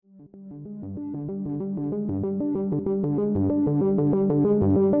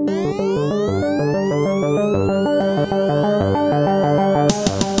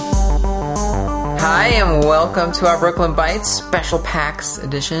welcome to our Brooklyn Bites Special PAX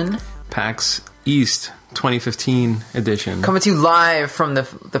edition. PAX East 2015 edition. Coming to you live from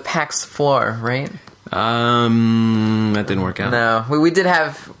the PAX floor, right? That didn't work out. No, we did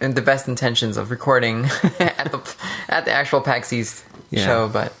have the best intentions of recording at the actual PAX East show,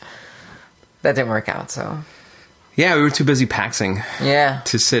 but that didn't work out, so... Yeah, we were too busy paxing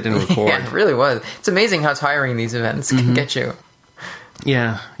to sit and record. Yeah, it really was. It's amazing how tiring these events can get you.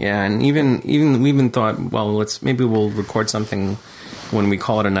 Yeah, and even we even thought, well, maybe we'll record something when we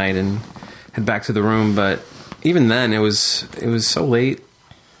call it a night and head back to the room. But even then, it was so late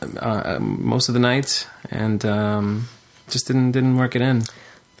most of the nights, and just didn't work it in.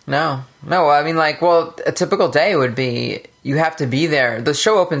 No. I mean, a typical day would be you have to be there. The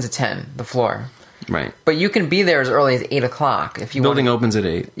show opens at 10, the floor. Right. But you can be there as early as 8 o'clock if you want. Building opens at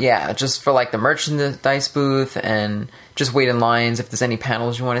 8. Yeah, just for the merchandise booth and just wait in lines if there's any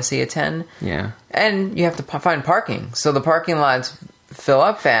panels you want to see at 10. Yeah. And you have to find parking. So the parking lots fill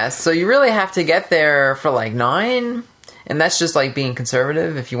up fast. So you really have to get there for 9. And that's just being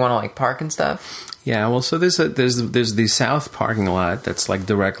conservative if you want to park and stuff. Yeah, well, so there's the south parking lot that's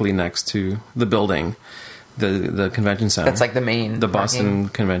directly next to the building. The convention center. That's the main. The Boston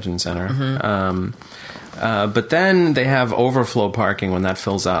Convention Center. Mm-hmm. But then they have overflow parking when that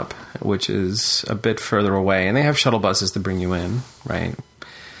fills up, which is a bit further away. And they have shuttle buses to bring you in, right?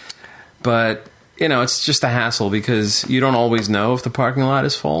 But, it's just a hassle because you don't always know if the parking lot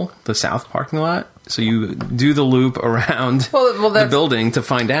is full, the south parking lot. So you do the loop around the building to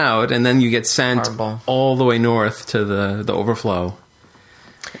find out, and then you get sent all the way north to the overflow.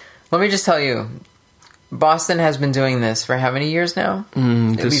 Let me just tell you, Boston has been doing this for how many years now?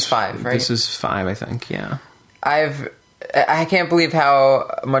 At least 5, right? This is 5, I think, yeah. I can't believe how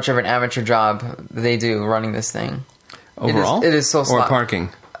much of an amateur job they do running this thing. Overall? It is so slow. Or parking?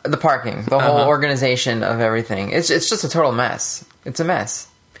 The parking. The whole organization of everything. It's just a total mess. It's a mess.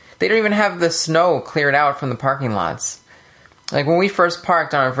 They don't even have the snow cleared out from the parking lots. When we first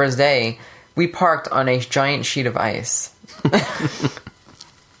parked on our first day, we parked on a giant sheet of ice.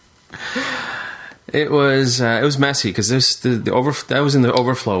 It was messy because that was in the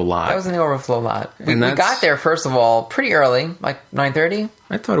overflow lot. That was in the overflow lot. We got there first of all pretty early, 9:30.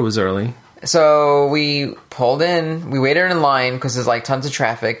 I thought it was early. So we pulled in. We waited in line because there's tons of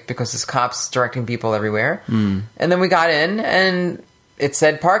traffic because there's cops directing people everywhere. And then we got in and it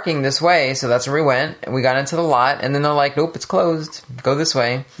said parking this way, so that's where we went. And we got into the lot, and then they're like, "Nope, it's closed. Go this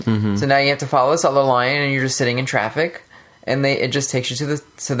way." Mm-hmm. So now you have to follow this other line, and you're just sitting in traffic. And it just takes you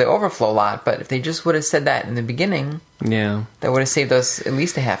to the overflow lot. But if they just would have said that in the beginning, that would have saved us at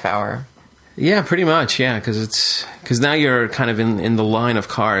least a half hour. Yeah, pretty much. Yeah, because now you're kind of in the line of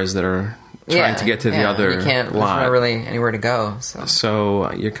cars that are trying to get to the other you can't, lot. There's not really anywhere to go.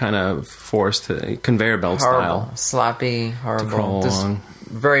 So you're kind of forced to conveyor belt style, sloppy, horrible. To crawl along.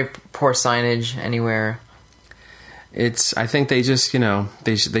 Very poor signage anywhere. I think they just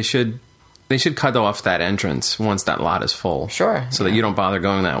They should cut off that entrance once that lot is full. Sure. So that you don't bother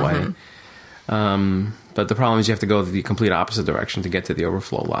going that way. But the problem is you have to go the complete opposite direction to get to the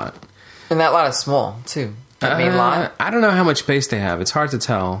overflow lot. And that lot is small, too. That main lot? I don't know how much space they have. It's hard to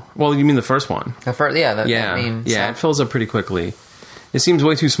tell. Well, you mean the first one? The first, that main it fills up pretty quickly. It seems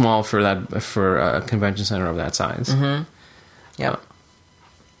way too small for a convention center of that size. Mm-hmm. Yeah.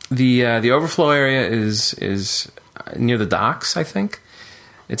 The overflow area is near the docks, I think.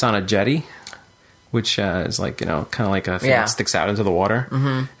 It's on a jetty, which is kind of like a thing that sticks out into the water.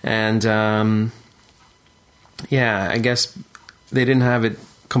 Mm-hmm. And, I guess they didn't have it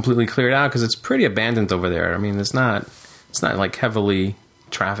completely cleared out because it's pretty abandoned over there. I mean, it's not heavily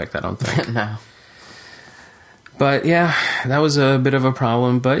trafficked, I don't think. No. But, that was a bit of a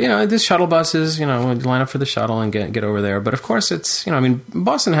problem. But, these shuttle buses, you line up for the shuttle and get over there. But, of course, it's,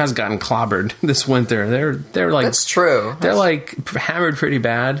 Boston has gotten clobbered this winter. They're That's true. They're, hammered pretty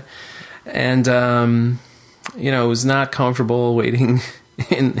bad. And, it was not comfortable waiting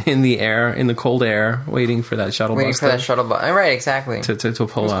in the air, in the cold air, waiting for that shuttle bus. Waiting for that shuttle bus. Right, exactly. To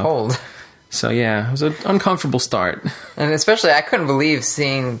pull up. It was cold. So, it was an uncomfortable start. And especially, I couldn't believe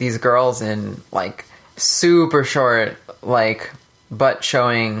seeing these girls in, super short, butt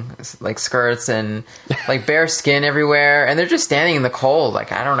showing, skirts and, bare skin everywhere. And they're just standing in the cold.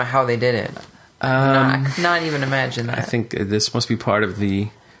 I don't know how they did it. I could not even imagine that. I think this must be part of the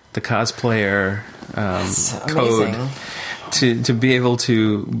cosplayer code to be able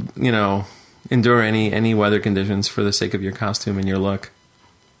to, endure any weather conditions for the sake of your costume and your look.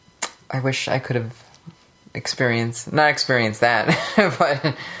 I wish I could have not experienced that,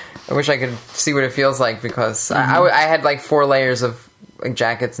 but I wish I could see what it feels like because I had 4 layers of like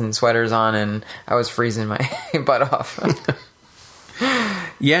jackets and sweaters on, and I was freezing my butt off.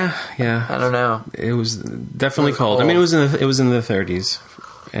 Yeah. I don't know. It was definitely cold. I mean, it was in the 30s,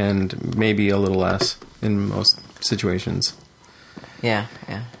 and maybe a little less in most situations. Yeah.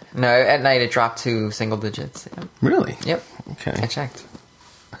 No, at night it dropped to single digits. Yeah. Really? Yep. Okay. I checked.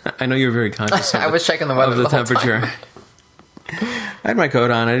 I know you're very conscious. I was checking the weather of the the whole temperature. time. I had my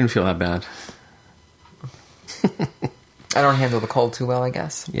coat on. I didn't feel that bad. I don't handle the cold too well, I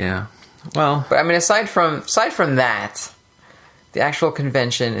guess. Yeah. Well, But I mean, aside from that, the actual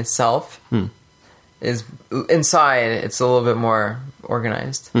convention itself is inside. It's a little bit more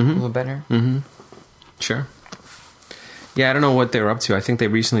organized, a little better. sure. Yeah, I don't know what they were up to. I think they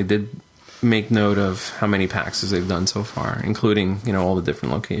recently did make note of how many PAXs they've done so far, including, all the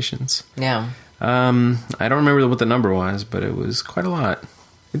different locations. Yeah. I don't remember what the number was, but it was quite a lot.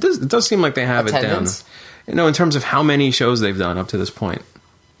 It does seem like they have Attendance? it down. In terms of how many shows they've done up to this point.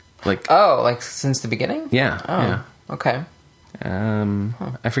 Like since the beginning? Yeah. Oh, Yeah. okay.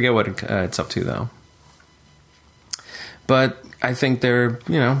 I forget what it's up to, though. But I think they're,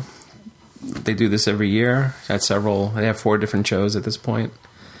 they do this every year at they have 4 different shows at this point.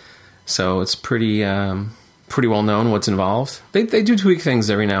 So it's pretty well known what's involved. They do tweak things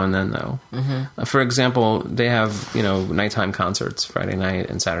every now and then, though. For example, they have, nighttime concerts Friday night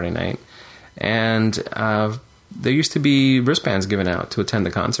and Saturday night. And there used to be wristbands given out to attend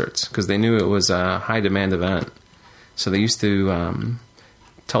the concerts because they knew it was a high-demand event. So they used to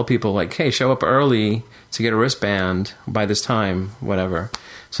tell people, like, hey, show up early to get a wristband by this time, whatever.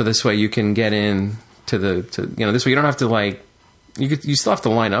 So this way you can get in to this way you don't have to, you still have to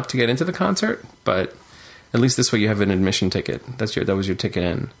line up to get into the concert, but at least this way you have an admission ticket. That was your ticket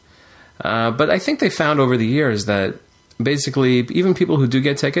in. But I think they found over the years that basically even people who do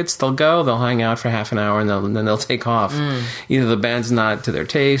get tickets, they'll hang out for half an hour, and then they'll take off. Either the band's not to their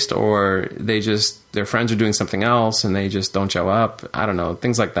taste, or their friends are doing something else and they just don't show up. I don't know,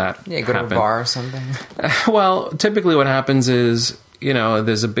 things like that. Yeah, go to a bar or something. Well, typically what happens is,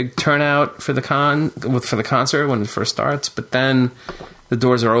 there's a big turnout for the concert when it first starts, but then the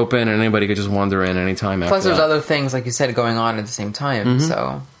doors are open and anybody could just wander in anytime after Plus, there's that. other things, like you said, going on at the same time.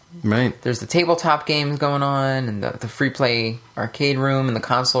 So Right. there's the tabletop games going on, and the free play arcade room, and the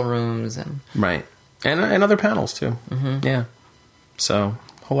console rooms, and Right. And other panels, too. Yeah. So,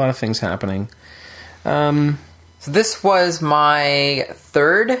 a whole lot of things happening. so this was my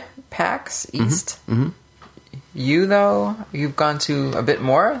 3rd PAX East. You, though, you've gone to a bit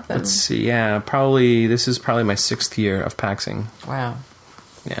more than... Let's see, yeah, this is probably my 6th year of PAXing. Wow.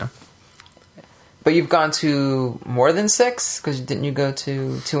 Yeah. But you've gone to more than 6? Because didn't you go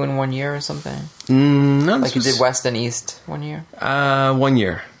to 2 in 1 year or something? No, Like you did West and East 1 year? 1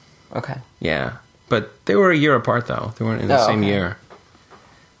 year. Okay. Yeah. But they were a year apart, though. They weren't in the same year.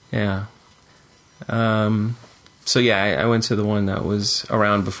 Yeah. So, yeah, I went to the one that was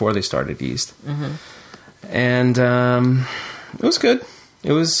around before they started East. And it was good.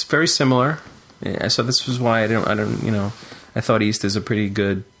 It was very similar. Yeah, so this was why I thought East is a pretty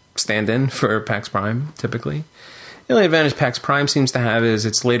good stand-in for PAX Prime, typically. The only advantage PAX Prime seems to have is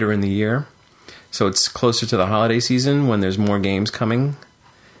it's later in the year. So it's closer to the holiday season when there's more games coming.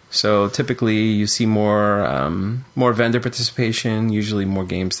 So typically you see more vendor participation, usually more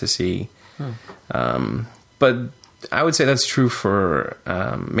games to see. But I would say that's true for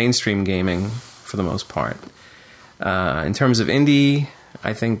mainstream gaming for the most part. In terms of indie,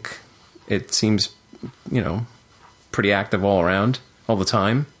 I think it seems, pretty active all around, all the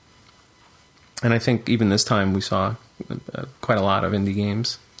time. And I think even this time we saw quite a lot of indie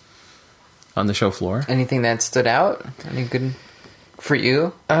games on the show floor. Anything that stood out? Any good for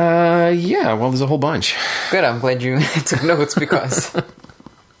you? Yeah, well, there's a whole bunch. Good, I'm glad you took notes because...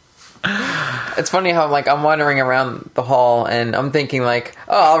 It's funny how I'm wandering around the hall and I'm thinking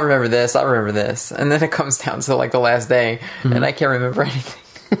I'll remember this, and then it comes down to the last day and I can't remember anything.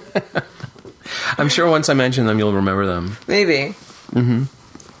 I'm sure once I mention them, you'll remember them. Maybe.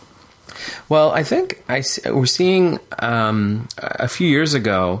 Well, I think we're seeing a few years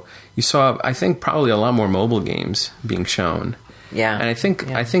ago. You saw, I think, probably a lot more mobile games being shown. Yeah, and I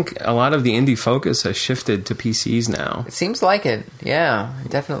think a lot of the indie focus has shifted to PCs now. It seems like it. Yeah,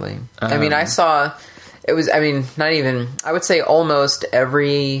 definitely. I saw it was. Not even. I would say almost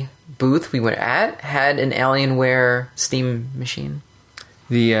every booth we went at had an Alienware Steam machine.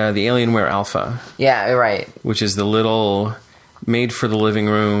 The Alienware Alpha. Yeah, right. Which is the little made for the living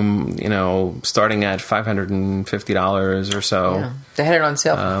room, starting at $550 or so. Yeah. They had it on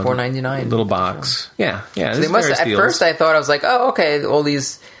sale for $4.99. Little box. So. Yeah. So they must. At first, I thought I was oh, okay. All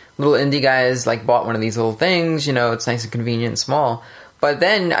these little indie guys bought one of these little things. It's nice and convenient and small. But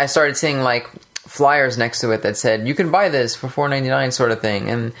then I started seeing like flyers next to it that said you can buy this for $4.99 sort of thing,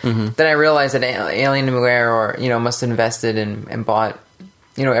 and then I realized that Alienware must have invested and bought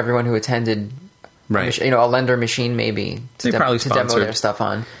everyone who attended, Right. A lender machine maybe They probably to demo sponsored. their stuff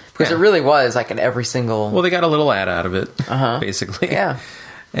on, because Yeah. it really was like in every single. Well, they got a little ad out of it, basically. Yeah.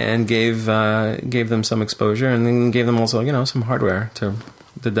 And gave them some exposure, and then gave them also, some hardware to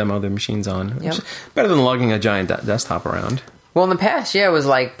demo their machines on. Which Yep. is better than lugging a giant desktop around. Well, in the past, it was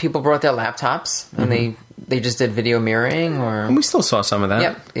like people brought their laptops and they just did video mirroring, or And we still saw some of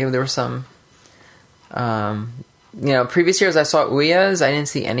that. there were some. Previous years I saw Ouya's. I didn't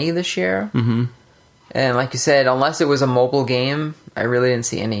see any this year. Mm-hmm. And like you said, unless it was a mobile game, I really didn't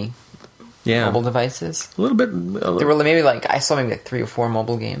see any mobile devices. A little bit. There were maybe I saw maybe 3 or 4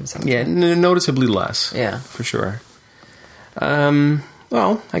 mobile games. Yeah, noticeably less. Yeah. For sure.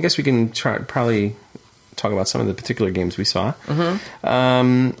 Well, I guess we can probably talk about some of the particular games we saw.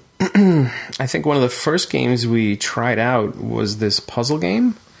 Mm-hmm. I think one of the first games we tried out was this puzzle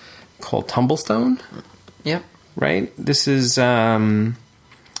game called Tumblestone. Yep. Right? This is from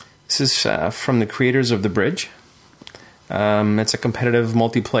the creators of The Bridge. It's a competitive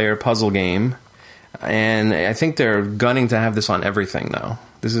multiplayer puzzle game, and I think they're gunning to have this on everything, though.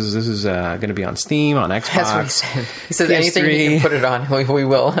 This is going to be on Steam, on Xbox. That's what he said. He says PS3, anything you can put it on, we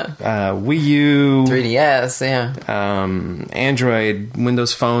will. Wii U, 3DS, yeah. Android,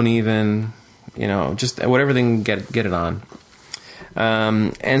 Windows Phone, even just whatever they can get it on.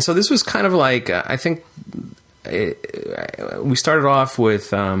 And so this was kind of like I think we started off with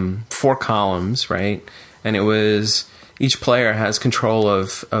 4 columns, right? And it was each player has control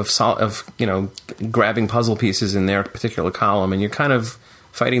of grabbing puzzle pieces in their particular column, and you're kind of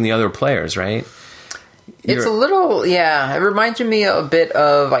fighting the other players, right? It's a little, it reminded me a bit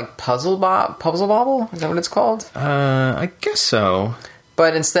of like Puzzle Bobble. Is that what it's called? I guess so.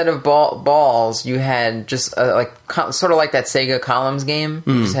 But instead of balls, you had just sort of like that Sega Columns game.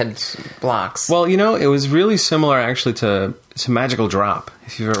 You just had blocks. Well, it was really similar actually to Magical Drop,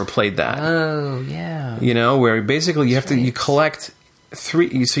 if you've ever played that. Oh, yeah. Where basically you collect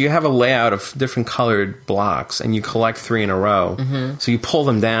 3, so you have a layout of different colored blocks, and you collect 3 in a row. Mm-hmm. So you pull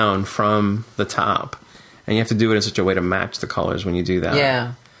them down from the top, and you have to do it in such a way to match the colors when you do that.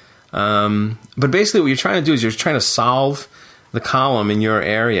 Yeah. But basically what you're trying to do is you're trying to solve the column in your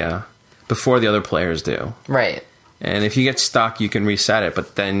area before the other players do. Right. And if you get stuck, you can reset it,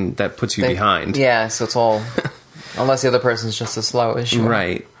 but then that puts you behind. Yeah, so it's all... Unless the other person's just as slow as you are.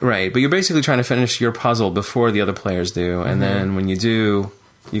 Right. But you're basically trying to finish your puzzle before the other players do, and then when you do,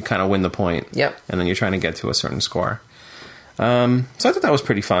 you kind of win the point. Yep. And then you're trying to get to a certain score. So I thought that was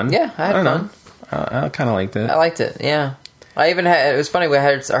pretty fun. Yeah, I had fun. I kind of liked it. I liked it, yeah. I even had... It was funny,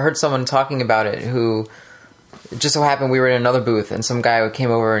 I heard someone talking about it who... It just so happened we were in another booth, and some guy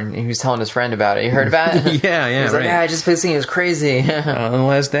came over and he was telling his friend about it. You heard about it? Yeah, he was right. like, I just played this thing. It was crazy. On the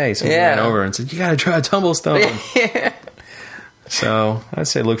last day, someone ran over and said, "You got to try Tumblestone." Yeah. So I'd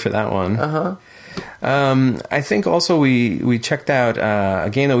say look for that one. I think also we checked out a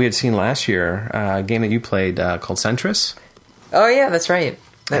game that we had seen last year, a game that you played called Centris. Oh, yeah, that's right.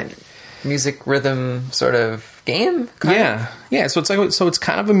 That music rhythm sort of game? Yeah. So it's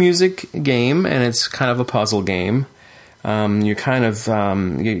kind of a music game, and it's kind of a puzzle game. You kind of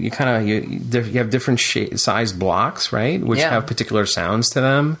you have different sized blocks, right, which have particular sounds to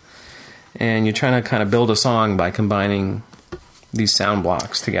them, and you're trying to kind of build a song by combining these sound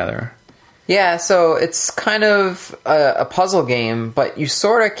blocks together. Yeah, so it's kind of a puzzle game, but you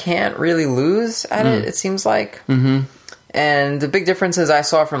sort of can't really lose at it, it seems like. Mm-hmm. And the big differences I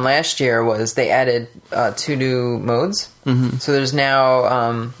saw from last year was they added 2 new modes. Mm-hmm. So there's now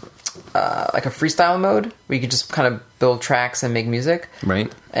like a freestyle mode where you could just kind of build tracks and make music. Right.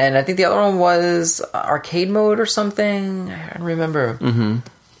 And I think the other one was arcade mode or something. I don't remember. Mm-hmm.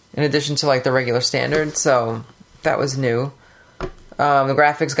 In addition to like the regular standard. So that was new. The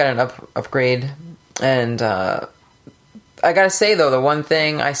graphics got an upgrade. And I gotta say, though, the one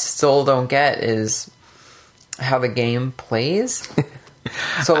thing I still don't get is how the game plays.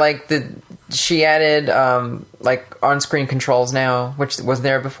 So like she added like on-screen controls now, which was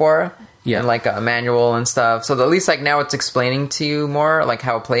there before. Yeah. And like a manual and stuff. So at least like now it's explaining to you more like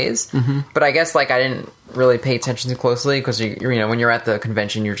how it plays. Mm-hmm. But I guess like I didn't really pay attention too closely because you know when you're at the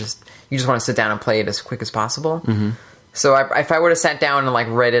convention you just want to sit down and play it as quick as possible. Mm-hmm. So if I would have sat down and like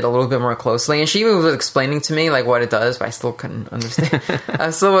read it a little bit more closely, and she even was explaining to me like what it does, but I still couldn't understand.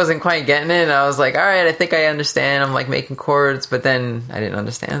 I still wasn't quite getting it. And I was like, all right, I think I understand. I'm like making chords, but then I didn't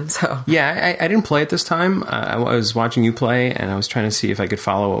understand. So yeah, I didn't play it this time. I was watching you play, and I was trying to see if I could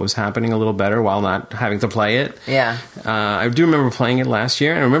follow what was happening a little better while not having to play it. Yeah. I do remember playing it last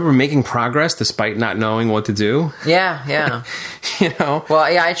year, and I remember making progress despite not knowing what to do. Yeah. You know? Well,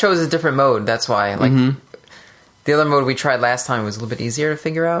 yeah, I chose a different mode. That's why. Like, the other mode we tried last time was a little bit easier to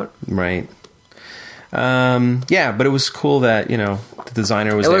figure out. Right. Yeah, but it was cool that, you know, the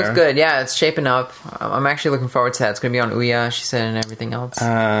designer was there. It looks good. Yeah, it's shaping up. I'm actually looking forward to that. It's going to be on Ouya, she said, and everything else.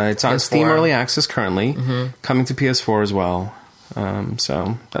 It's on PS4. Steam Early Access currently, coming to PS4 as well.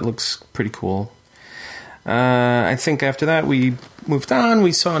 So that looks pretty cool. I think after that we moved on.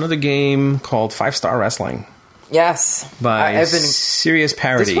 We saw another game called 5 Star Wrestling. Yes. By Serious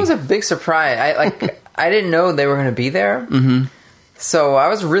Parody. This was a big surprise. I didn't know they were going to be there. Mm-hmm. So I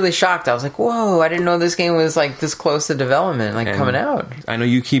was really shocked. I was like, whoa, I didn't know this game was like this close to development, like coming out. I know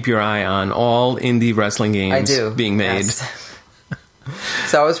you keep your eye on all indie wrestling games being made. Yes.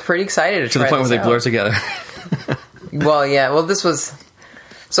 So I was pretty excited to try the point where they out. blur together. Well, yeah. Well, this was...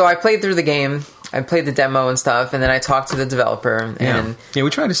 So I played through the game. I played the demo and stuff, and then I talked to the developer. And we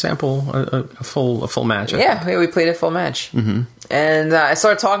tried to sample a full match. We played a full match. Mm-hmm. And I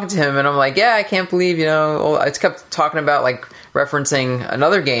started talking to him, and I'm like, I can't believe, I just kept talking about, like, referencing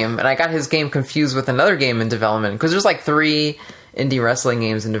another game, and I got his game confused with another game in development, because there's, like, 3 indie wrestling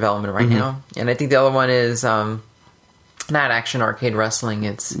games in development right now. And I think the other one is... not Action Arcade Wrestling.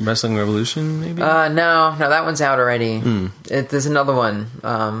 It's Wrestling Revolution, maybe. No, that one's out already. There's another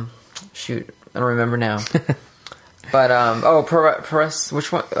one. Shoot, I don't remember now. But Pro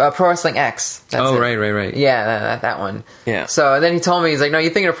Wrestling X. That's it. Right. Yeah, that one. Yeah. So then he told me, he's like, "No,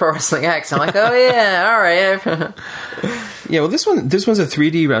 you're thinking of Pro Wrestling X." I'm like, "Oh yeah, all right." Yeah, well, this one's a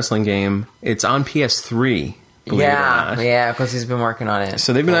 3D wrestling game. It's on PS3. Yeah, because he's been working on it.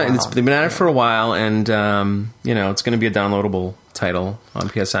 So they've been at it for a while, and it's going to be a downloadable title on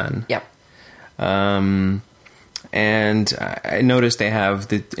PSN. Yep. And I noticed they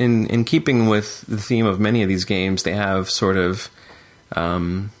have in keeping with the theme of many of these games, they have sort of I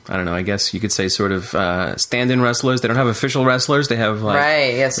don't know, I guess you could say sort of stand-in wrestlers. They don't have official wrestlers. They have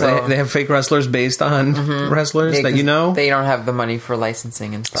so they have fake wrestlers based on wrestlers that you know. They don't have the money for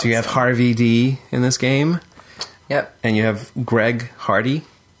licensing and stuff. So you have Harvey D in this game. Yep. And you have Greg Hardy.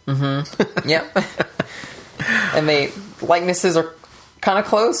 Mm-hmm. Yep. And they likenesses are kind of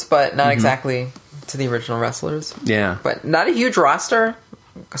close, but not exactly to the original wrestlers. Yeah. But not a huge roster,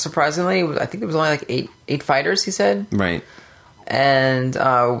 surprisingly. I think there was only like eight fighters, he said. Right. And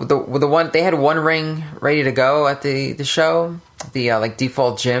the one they had one ring ready to go at the show, the like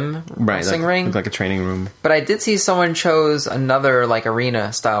default gym wrestling ring, looked like a training room. But I did see someone chose another like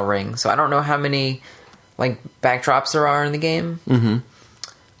arena style ring, so I don't know how many like backdrops there are in the game.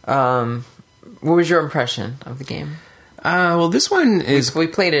 Mm-hmm. What was your impression of the game? Well, this one is... We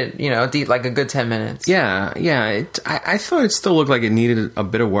played it, like a good 10 minutes. Yeah. I thought it still looked like it needed a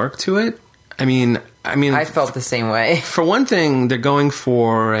bit of work to it. I mean, I felt the same way. For one thing, they're going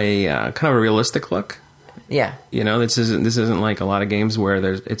for a kind of a realistic look. Yeah. This isn't like a lot of games where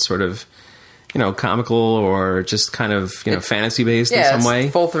it's sort of, comical or just kind of, fantasy based in some way.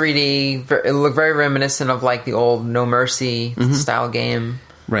 Full 3D. It looked very reminiscent of like the old No Mercy style game.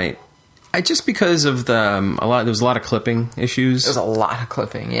 Right. Just because of there was a lot of clipping issues. There was a lot of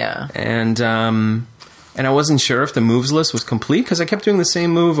clipping, yeah. And I wasn't sure if the moves list was complete because I kept doing the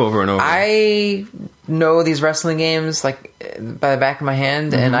same move over and over. I know these wrestling games like by the back of my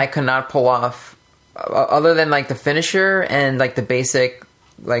hand, and I could not pull off other than like the finisher and like the basic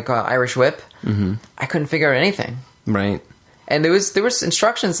like Irish whip. I couldn't figure out anything. Right. And there was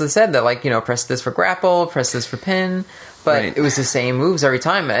instructions that said that like press this for grapple, press this for pin, but it was the same moves every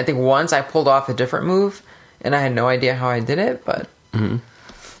time. And I think once I pulled off a different move, and I had no idea how I did it, but.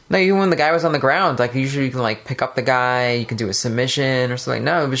 No, even when the guy was on the ground, like usually you can like pick up the guy, you can do a submission or something.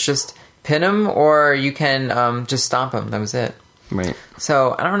 No, it was just pin him or you can just stomp him. That was it. Right.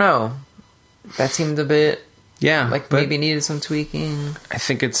 So I don't know. That seemed a bit like maybe needed some tweaking. I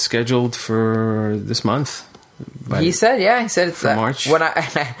think it's scheduled for this month. He said it's for March. When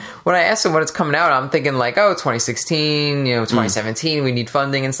I asked him when it's coming out, I'm thinking like 2016, 2017. We need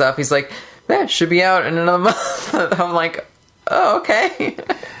funding and stuff. He's like, it should be out in another month. I'm like, oh, okay.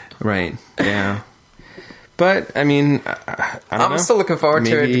 Right. Yeah. But I mean, I'm still looking forward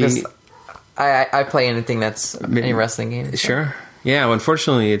to it because I play anything that's any wrestling game. So. Sure. Yeah. Well,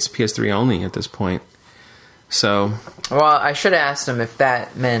 unfortunately, it's PS3 only at this point. So. Well, I should have asked him if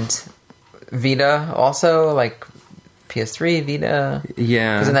that meant Vita also, like PS3, Vita.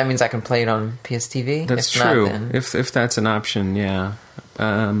 Yeah. Because then that means I can play it on PS TV. That's if true. Not, then... If that's an option, yeah.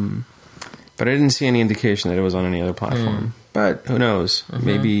 But I didn't see any indication that it was on any other platform. But who knows?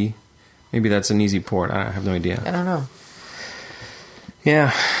 Maybe that's an easy port. I have no idea. I don't know.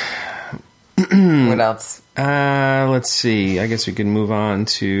 Yeah. What else? Let's see. I guess we can move on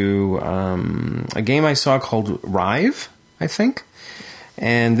to a game I saw called Rive, I think.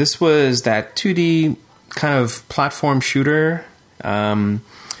 And this was that 2D kind of platform shooter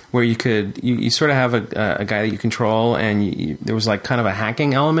where you sort of have a guy that you control, and there was like kind of a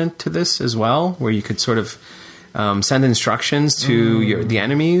hacking element to this as well, where you could sort of send instructions to the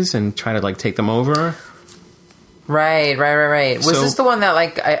enemies and try to like take them over. Right. Was this the one that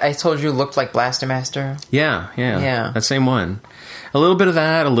like I told you looked like Blaster Master? Yeah. That same one. A little bit of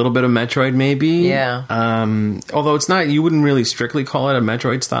that, a little bit of Metroid maybe. Yeah. Although it's not, you wouldn't really strictly call it a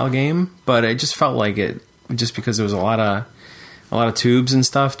Metroid style game, but it just felt like it, just because there was a lot of tubes and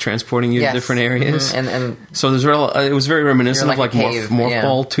stuff transporting you to different areas. And so it was very reminiscent of like morph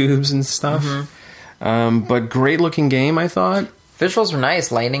ball tubes and stuff. But great looking game, I thought. Visuals were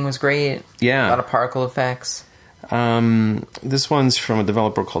nice. Lighting was great. Yeah. A lot of particle effects. This one's from a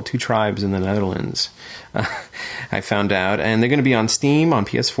developer called Two Tribes in the Netherlands. I found out, and they're going to be on Steam, on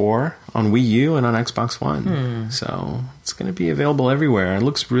PS4, on Wii U, and on Xbox One. So it's going to be available everywhere. It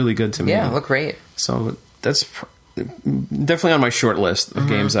looks really good to me. Yeah, it looked great. So that's definitely on my short list of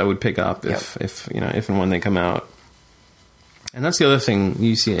games I would pick up if and when they come out. And that's the other thing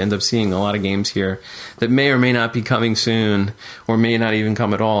you end up seeing a lot of games here that may or may not be coming soon, or may not even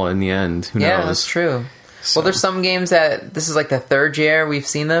come at all in the end. Who knows? Yeah, that's true. So. Well, there's some games that this is like the third year we've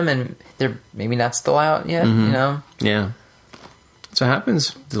seen them, and they're maybe not still out yet, you know? Yeah. So it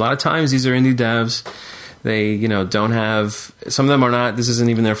happens. A lot of times these are indie devs. They, don't have... Some of them are not... This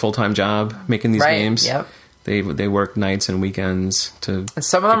isn't even their full-time job, making these games. Yep. They work nights and weekends to and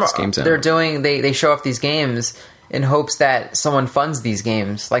some of them get these games out. They're doing... They show off these games in hopes that someone funds these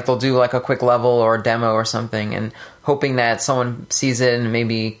games. Like, they'll do like a quick level or a demo or something, and hoping that someone sees it and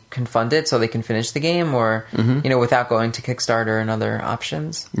maybe can fund it so they can finish the game, or without going to Kickstarter and other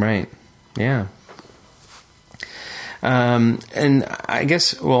options. Right. Yeah. And I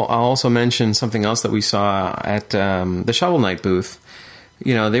guess I'll also mention something else that we saw at the Shovel Knight booth.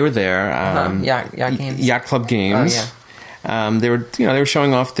 They were there. Yacht Club Games. Oh, yeah. They were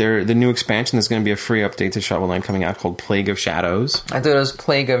showing off the new expansion. There's going to be a free update to Shovel Knight coming out called Plague of Shadows. I thought it was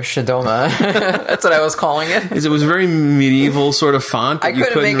Plague of Shadoma. That's what I was calling it. It was a very medieval sort of font. I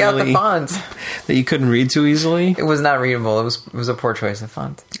couldn't make out the font. That you couldn't read too easily. It was not readable. It was a poor choice of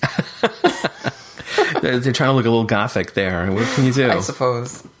font. They're trying to look a little gothic there. What can you do? I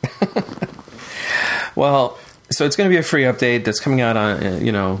suppose. Well, so it's going to be a free update that's coming out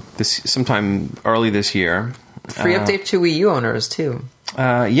on sometime early this year. Free update to Wii U owners too.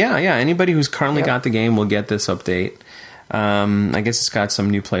 Yeah. Anybody who's currently got the game will get this update. I guess it's got some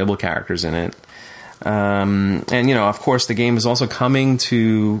new playable characters in it. And of course, the game is also coming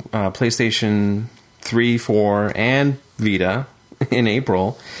to PlayStation 3, 4, and Vita in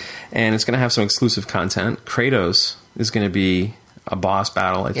April. And it's going to have some exclusive content. Kratos is going to be a boss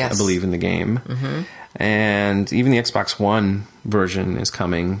battle, I believe, in the game. Mm-hmm. And even the Xbox One version is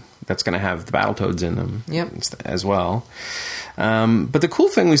coming. That's going to have the Battletoads in them as well. But the cool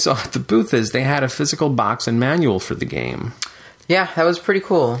thing we saw at the booth is they had a physical box and manual for the game. Yeah, that was pretty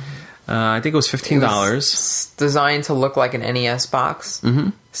cool. I think it was $15. It was designed to look like an NES box.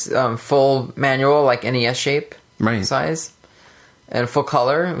 Mm-hmm. Full manual, like NES shape size. And full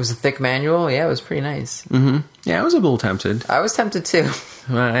color. It was a thick manual. Yeah, it was pretty nice. Mm-hmm. Yeah, I was a little tempted. I was tempted too.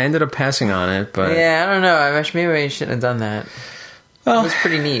 I ended up passing on it, but... Yeah, I don't know. Maybe I shouldn't have done that. Well, it was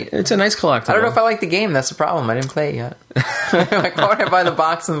pretty neat. It's a nice collectible. I don't know if I like the game. That's the problem. I didn't play it yet. Like, why would I buy the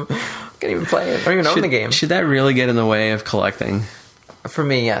box and can't even play it? I don't even own the game. Should that really get in the way of collecting? For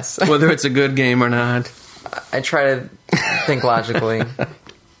me, yes. Whether it's a good game or not. I try to think logically.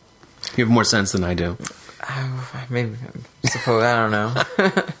 You have more sense than I do. Maybe, I suppose. I don't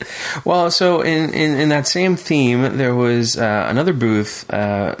know. Well, so in that same theme, there was another booth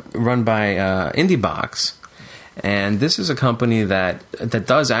run by IndieBox. And this is a company that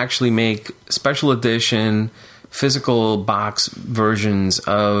does actually make special edition physical box versions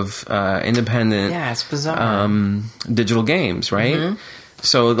of independent it's bizarre. Digital games, right? Mm-hmm.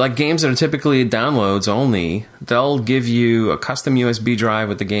 So like games that are typically downloads only, they'll give you a custom USB drive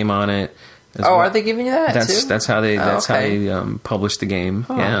with the game on it. Are they giving you that too? That's how they publish the game.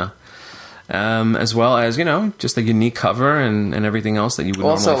 Oh. Yeah. As well as, just a unique cover and everything else that you would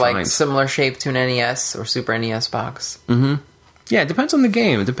normally find. Also, like, similar shape to an NES or Super NES box. Mm-hmm. Yeah, it depends on the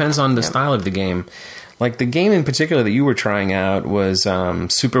game. It depends on the style of the game. Like the game in particular that you were trying out was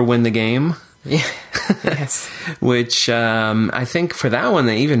Super Win the Game. Yeah. Yes. Which I think for that one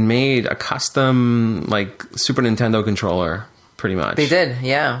they even made a custom like Super Nintendo controller, pretty much. They did,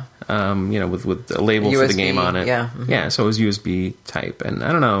 yeah. With a label for the game on it. Yeah. Mm-hmm. Yeah, so it was USB type, and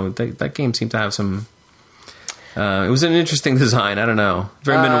I don't know, that game seemed to have some. It was an interesting design. I don't know,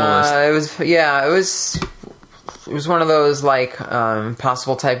 very minimalist. It was one of those like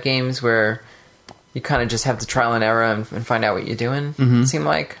possible type games where you kind of just have to trial and error and find out what you're doing. Mm-hmm. It seemed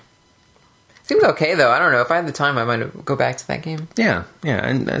like. Seemed okay though. I don't know, if I had the time, I might go back to that game. Yeah,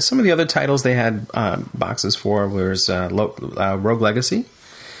 and some of the other titles they had boxes for was Rogue Legacy.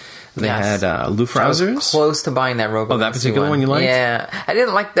 They had Lufrausers. I was close to buying that Rogue Legacy. Oh, that particular one you liked? Yeah, I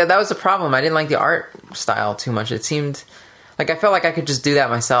didn't like that. That was the problem. I didn't like the art style too much. It seemed like I felt like I could just do that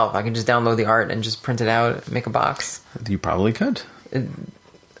myself. I could just download the art and just print it out, make a box. You probably could. But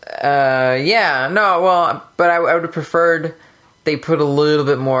I would have preferred they put a little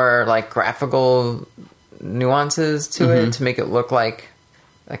bit more like graphical nuances to it to make it look like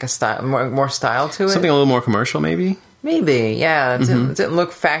a style, more style to it. Something a little more commercial, maybe. Maybe, yeah. It didn't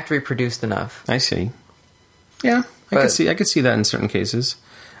look factory produced enough. I see. Yeah, I could see that in certain cases.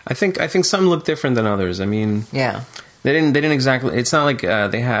 I think some look different than others. I mean, yeah, they didn't exactly. It's not like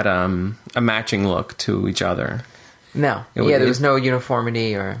they had a matching look to each other. No, there was no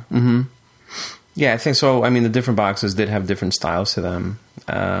uniformity or. Mm-hmm. Yeah, I think so. I mean, the different boxes did have different styles to them.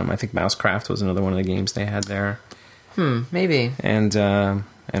 I think Mousecraft was another one of the games they had there. Maybe.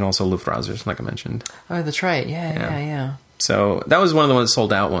 And also Lufrausers, like I mentioned. Oh, that's right. Yeah. So that was one of the ones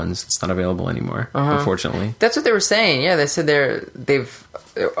sold out ones. It's not available anymore, unfortunately. That's what they were saying. Yeah, they said they've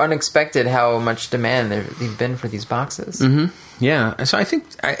unexpected how much demand they've been for these boxes. Mm-hmm. Yeah. So I think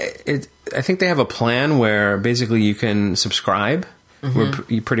they have a plan where basically you can subscribe, where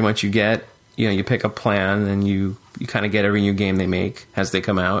you pretty much you pick a plan and you kind of get every new game they make as they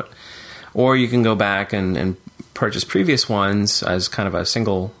come out, or you can go back and purchase previous ones as kind of a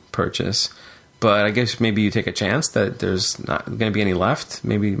single purchase. But I guess maybe you take a chance that there's not going to be any left.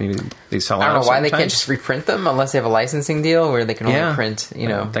 Maybe they sell out. I don't know why sometimes. They can't just reprint them unless they have a licensing deal where they can only print.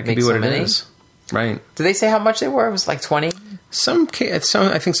 That could be what it is. Right? Did they say how much they were? It was like 20. I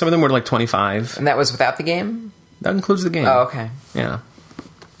think some of them were like 25. And that was without the game. That includes the game. Oh, okay. Yeah.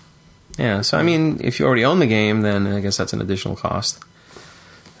 Yeah. So I mean, if you already own the game, then I guess that's an additional cost.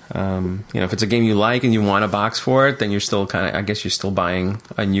 If it's a game you like and you want a box for it, then you're still you're still buying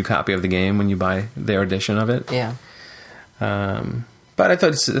a new copy of the game when you buy their edition of it. Yeah. But I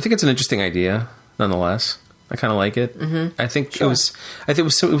think it's an interesting idea, nonetheless. I kind of like it. Mm-hmm. I think it was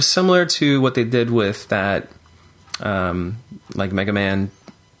similar to what they did with that, like Mega Man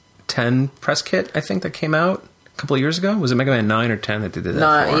 10 press kit. I think that came out a couple of years ago. Was it Mega Man 9 or 10 that they did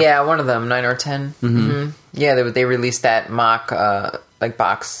that for? Yeah, one of them, 9 or 10. Mm-hmm. Yeah, they released that mock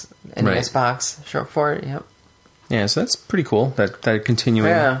box, NES box, short for it. Yep. Yeah, so that's pretty cool. That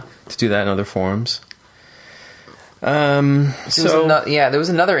continuing to do that in other forms. There was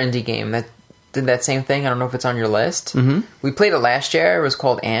another indie game that did that same thing. I don't know if it's on your list. Mm-hmm. We played it last year. It was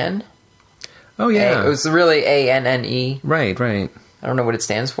called Anne. Oh yeah, it was really ANNE. Right. I don't know what it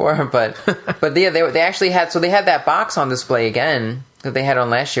stands for, but they actually had that box on display again that they had on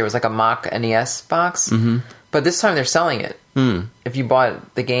last year. It was like a mock NES box, but this time they're selling it. If you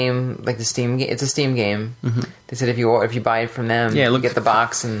bought the game, like the Steam game, it's a Steam game. Mm-hmm. They said if you buy it from them, you get the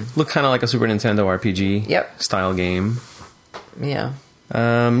box and look kind of like a Super Nintendo RPG style game. Yeah.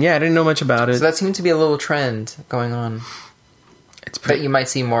 I didn't know much about it. So that seemed to be a little trend going on. That you might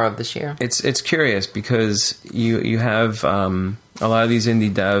see more of this year. It's curious because you have a lot of these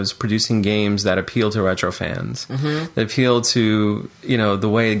indie devs producing games that appeal to retro fans, that appeal to the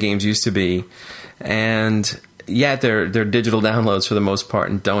way games used to be, and yet they're digital downloads for the most part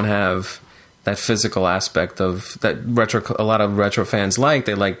and don't have that physical aspect of that a lot of retro fans like.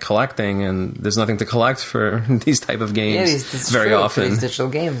 They like collecting, and there's nothing to collect for these type of games very often. These digital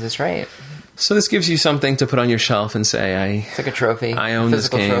games, that's right. So this gives you something to put on your shelf and say, it's like a trophy. I own this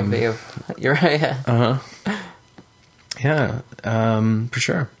game. Trophy you're right. Yeah. Yeah, for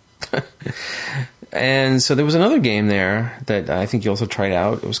sure. And so there was another game there that I think you also tried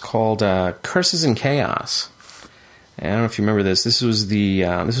out. It was called Curses and Chaos. And I don't know if you remember this. This was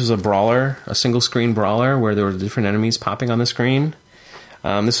this was a brawler, a single screen brawler where there were different enemies popping on the screen.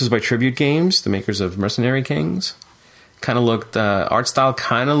 This was by Tribute Games, the makers of Mercenary Kings. Kind of looked art style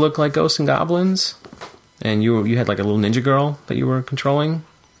kind of looked like Ghosts and Goblins, and you had like a little ninja girl that you were controlling.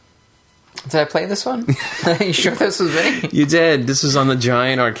 Did I play this one? You sure this was me? You did. This was on the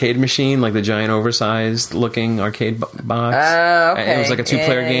giant arcade machine, like the giant oversized looking arcade box. Okay. It was like a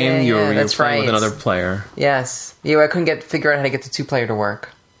 2-player game. You were that's playing right. with another player. Yes. Yeah, I couldn't figure out how to get the 2-player to work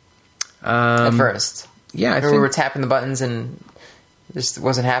at first. Yeah, I remember think we were tapping the buttons and it just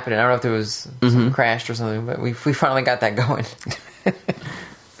wasn't happening. I don't know if there was something crashed or something, but we finally got that going.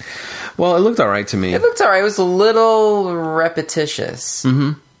 Well, it looked all right to me. It looked all right. It was a little repetitious.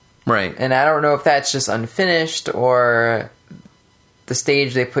 Right. And I don't know if that's just unfinished or the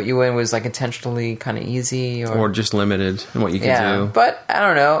stage they put you in was like intentionally kind of easy or just limited in what you could do. But I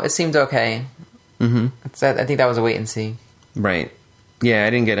don't know. It seemed okay. I think that was a wait and see. Right. Yeah, I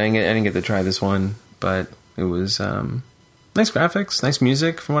didn't get to try this one, but it was nice graphics, nice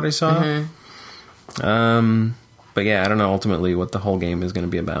music from what I saw. But yeah, I don't know ultimately what the whole game is going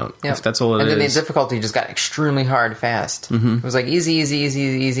to be about. Yep. If that's all it is. And then the difficulty just got extremely hard fast. It was like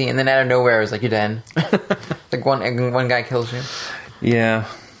easy, and then out of nowhere it was like you're dead. Like one guy kills you. Yeah.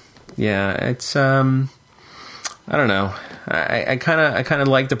 It's I don't know. I kind of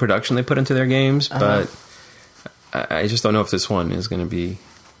like the production they put into their games, but I just don't know if this one is going to be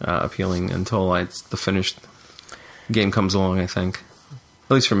appealing until the finished game comes along. I think,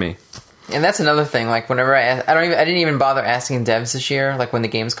 at least for me. And that's another thing. Like whenever I didn't even bother asking devs this year, like when the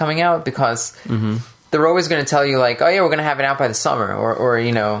game's coming out, because they're always going to tell you like, oh yeah, we're going to have it out by the summer, or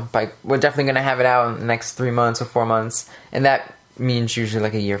you know, we're definitely going to have it out in the next 3 months or 4 months, and that means usually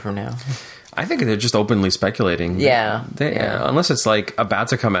like a year from now. I think they're just openly speculating. Yeah. Unless it's like about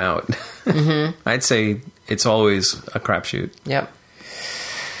to come out, I'd say it's always a crapshoot. Yep.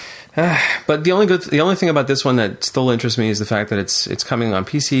 But the only thing about this one that still interests me is the fact that it's coming on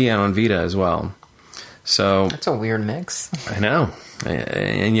PC and on Vita as well. So That's a weird mix. I know,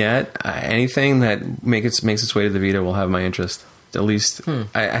 and yet anything that makes its way to the Vita will have my interest. At least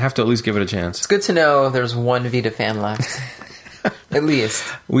I have to at least give it a chance. It's good to know there's one Vita fan left. At least.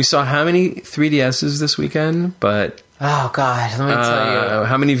 We saw how many 3DSs this weekend, but oh god, let me tell you,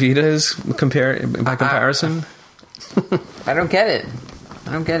 how many Vitas by comparison? I don't get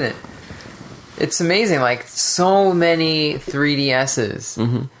it. It's amazing, like so many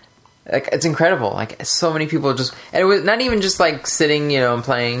 3DSs. Like it's incredible. Like so many people just, and it was not even just like sitting, you know, and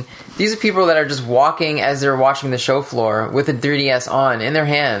playing. These are people that are just walking as they're watching the show floor with a 3DS on in their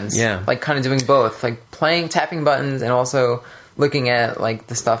hands. Yeah, like kind of doing both, like playing, tapping buttons, and also looking at like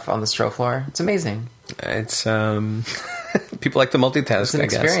the stuff on the show floor. It's amazing. It's people like to multitask. It's an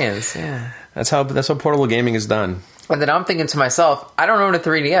experience. Yeah, that's how portable gaming is done. And then I'm thinking to myself, I don't own a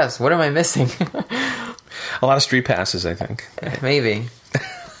 3DS. What am I missing? A lot of street passes, I think. Maybe.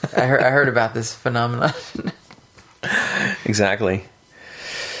 I heard about this phenomenon. Exactly.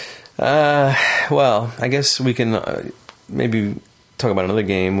 Well, I guess we can maybe talk about another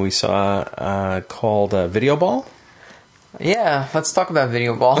game we saw called Video Ball. Yeah, let's talk about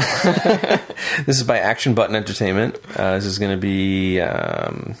Video Ball. This is by Action Button Entertainment. This is going to be,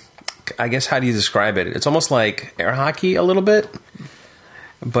 I guess, how do you describe it? It's almost like air hockey a little bit.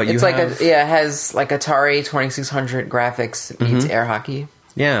 But it's it has like Atari 2600 graphics meets air hockey.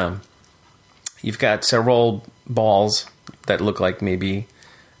 Yeah. You've got several balls that look like maybe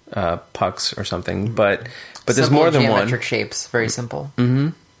pucks or something, but there's more than one. Geometric shapes, very simple.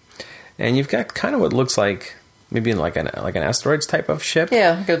 And you've got kind of what looks like maybe like an asteroids type of ship.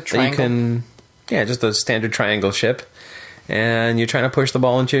 Yeah, like a triangle. Just a standard triangle ship. And you're trying to push the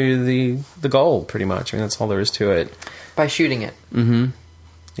ball into the goal, pretty much. I mean, that's all there is to it. By shooting it.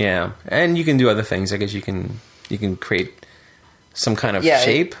 Yeah, and you can do other things. I guess you can create some kind of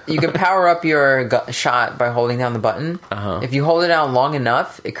shape. You can power up your shot by holding down the button. If you hold it down long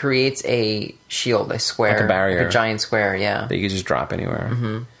enough, it creates a shield, a square, like a barrier, like a giant square. Yeah, that you can just drop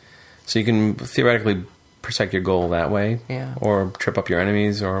anywhere. So you can theoretically protect your goal that way. Yeah, or trip up your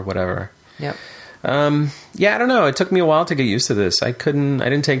enemies or whatever. Yep. I don't know. It took me a while to get used to this. I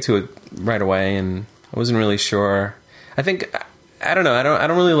didn't take to it right away, and I wasn't really sure. I don't know. I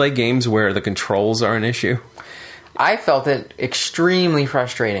don't really like games where the controls are an issue. I felt it extremely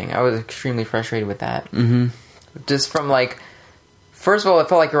frustrating. I was extremely frustrated with that. Just from first of all, it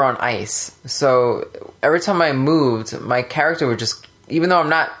felt like you're on ice. So every time I moved, my character would just, even though I'm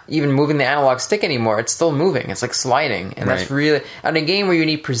not even moving the analog stick anymore, it's still moving. It's like sliding. And that's really, in a game where you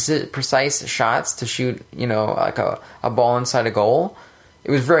need precise shots to shoot, like a ball inside a goal,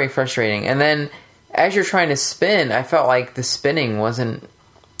 it was very frustrating. And then as you're trying to spin, I felt like the spinning wasn't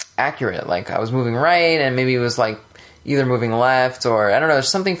accurate. Like I was moving right, and maybe it was like either moving left, or I don't know,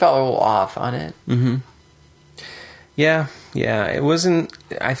 something felt a little off on it. Yeah, it wasn't.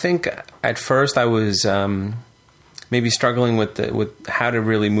 I think at first I was maybe struggling with how to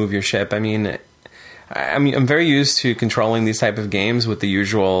really move your ship. I mean, I'm very used to controlling these type of games with the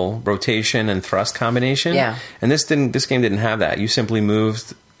usual rotation and thrust combination. Yeah. And this game didn't have that. You simply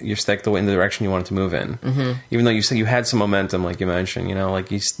moved your stick in the direction you wanted to move in. Mm-hmm. Even though you said you had some momentum, like you mentioned,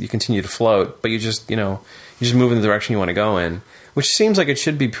 like you continue to float, but you just move in the direction you want to go in, which seems like it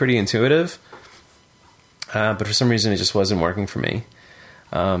should be pretty intuitive. But for some reason, it just wasn't working for me.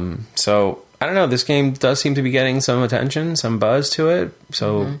 So I don't know. This game does seem to be getting some attention, some buzz to it.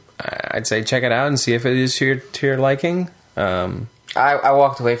 So I'd say check it out and see if it is to your liking. I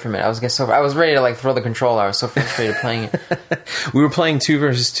walked away from it. I was ready to throw the controller. I was so frustrated playing it. We were playing 2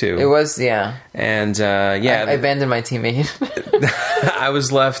 versus 2. It was, yeah. And I abandoned my teammate. I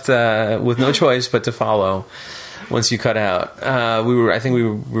was left with no choice but to follow. Once you cut out, I think we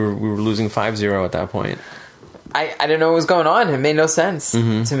were losing 5-0 at that point. I didn't know what was going on. It made no sense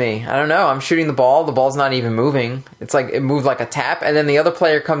to me. I don't know. I'm shooting the ball. The ball's not even moving. It's like it moved like a tap, and then the other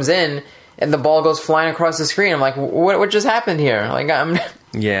player comes in, and the ball goes flying across the screen. I'm like, what just happened here?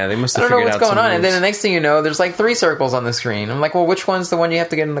 Yeah, they must have figured out I don't know what's going on. moves. And then the next thing you know, there's 3 circles on the screen. I'm like, well, which one's the one you have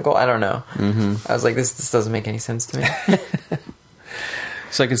to get in the goal? I don't know. I was like, this doesn't make any sense to me.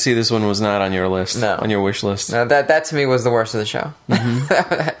 So I can see this one was not on your list, no. On your wish list. No, that to me was the worst of the show.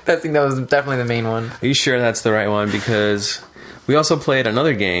 I think that was definitely the main one. Are you sure that's the right one? Because we also played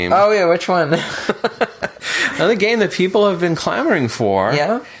another game. Oh, yeah, which one? Another game that people have been clamoring for.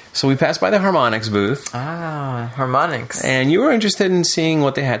 Yeah? So we passed by the Harmonix booth. Ah, Harmonix. And you were interested in seeing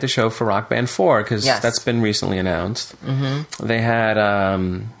what they had to show for Rock Band 4, because yes. that's been recently announced. Mm-hmm. They had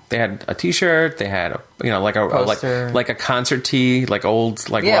a T-shirt. They had like a concert tee,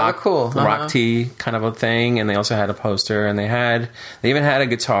 rock tee kind of a thing. And they also had a poster. And they even had a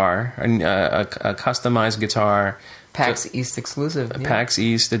guitar, a customized guitar. PAX East exclusive. Yeah. PAX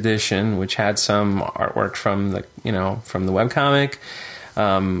East edition, which had some artwork from the webcomic.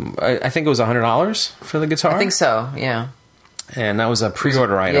 I think it was $100 for the guitar. I think so, yeah. And that was a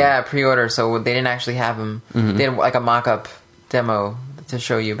pre-order item. Yeah, pre-order, so they didn't actually have them. Mm-hmm. They had a mock-up demo to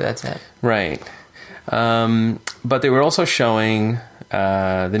show you, but that's it. Right. But they were also showing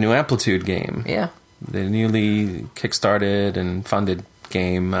the new Amplitude game. Yeah. The newly kickstarted and funded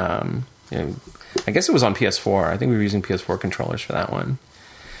game. I guess it was on PS4. I think we were using PS4 controllers for that one.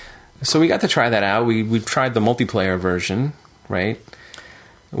 So we got to try that out. We tried the multiplayer version, right?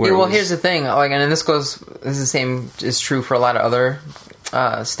 Here's the thing. And this is the same is true for a lot of other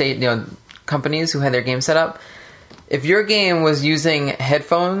companies who had their game set up. If your game was using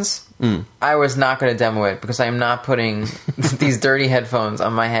headphones, I was not going to demo it because I am not putting these dirty headphones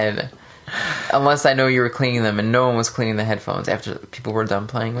on my head unless I know you were cleaning them, and no one was cleaning the headphones after people were done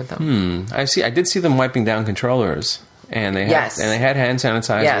playing with them. I did see them wiping down controllers. And they had hand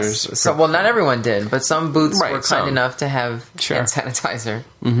sanitizers. Yes. So, not everyone did, but some booths were kind enough to have hand sanitizer.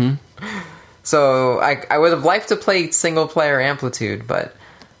 Mm-hmm. So I would have liked to play single player Amplitude, but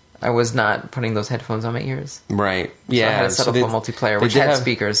I was not putting those headphones on my ears. Right. So I had to set up a multiplayer, which had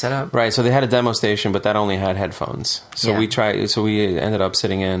speakers set up. Right. So they had a demo station, but that only had headphones. So we ended up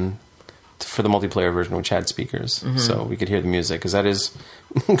sitting in for the multiplayer version, which had speakers, so we could hear the music, because that is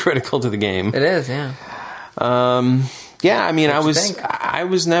critical to the game. It is, yeah. I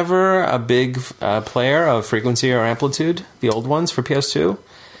was never a big player of Frequency or Amplitude, the old ones for PS2.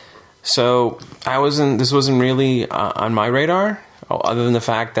 So this wasn't really on my radar, other than the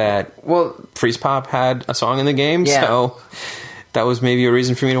fact that Freeze Pop had a song in the game. Yeah. So that was maybe a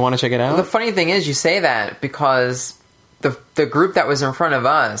reason for me to want to check it out. Well, the funny thing is, you say that because the group that was in front of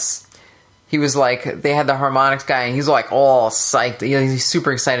us, he was like, they had the Harmonix guy, and he's like all psyched. He's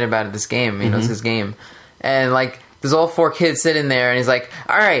super excited about this game. It's his game. And there's all 4 kids sitting there, and he's like,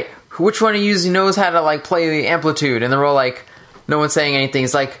 all right, which one of you knows how to play the Amplitude? And they're all like, no one's saying anything.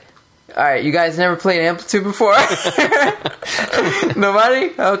 He's like, all right, you guys never played Amplitude before?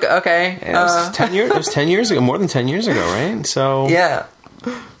 Nobody? Okay. Yeah, it was 10 years ago, more than 10 years ago, right? So yeah.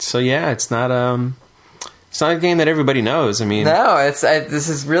 So yeah, it's not a game that everybody knows. I mean, no, this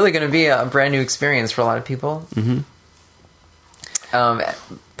is really going to be a brand new experience for a lot of people. Mm-hmm.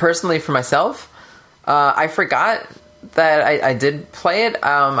 Personally, for myself, I forgot that I did play it.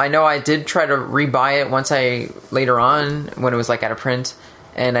 I know I did try to rebuy it later on when it was out of print,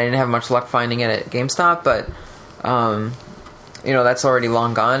 and I didn't have much luck finding it at GameStop, but that's already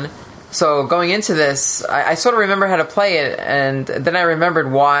long gone. So going into this, I sort of remember how to play it, and then I remembered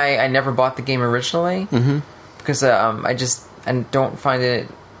why I never bought the game originally, because I don't find it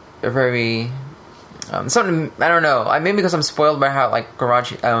a very something. I don't know. Maybe because I'm spoiled by how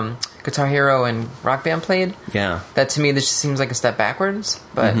Guitar Hero and Rock Band played. Yeah, that to me this just seems like a step backwards.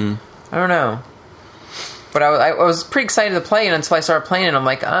 But I don't know. But I was pretty excited to play it until I started playing it. I'm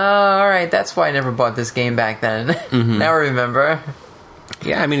like, oh, all right, that's why I never bought this game back then. Now I remember.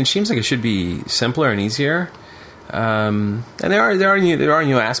 Yeah, I mean, it seems like it should be simpler and easier. And there are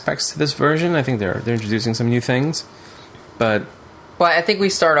new aspects to this version. I think they're introducing some new things, but. Well, I think we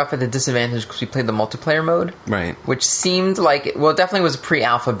started off at a disadvantage because we played the multiplayer mode. Right. Which seemed like... it definitely was a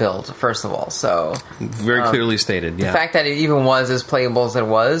pre-alpha build, first of all, so... Very clearly stated, yeah. The fact that it even was as playable as it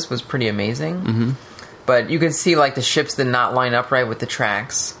was pretty amazing. Mm-hmm. But you can see, like, the ships did not line up right with the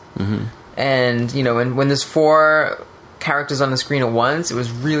tracks. Mm-hmm. And, you know, when there's 4 characters on the screen at once, it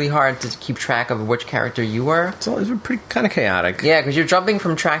was really hard to keep track of which character you were. So it was pretty kind of chaotic. Yeah, because you're jumping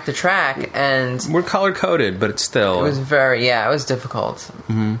from track to track, and... We're color-coded, but it's still... It was it was difficult.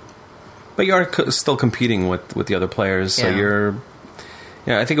 Mm-hmm. But you are still competing with the other players, so you're...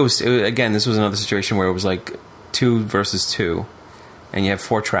 Yeah, I think again, this was another situation where it was like 2 versus 2, and you have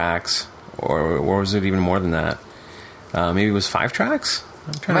 4 tracks, or was it even more than that? Maybe it was 5 tracks?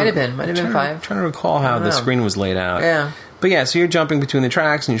 Might have been 5. I'm trying to recall how the screen was laid out. Yeah. But yeah, so you're jumping between the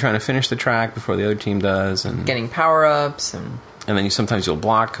tracks, and you're trying to finish the track before the other team does. And getting power-ups. And then sometimes you'll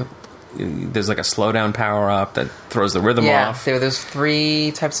block. There's like a slowdown power-up that throws the rhythm off. Yeah, there's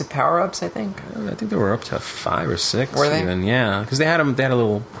 3 types of power-ups, I think. I think there were up to 5 or 6. Were they? Even, yeah. Because they had a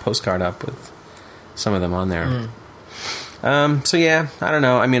little postcard up with some of them on there. So yeah, I don't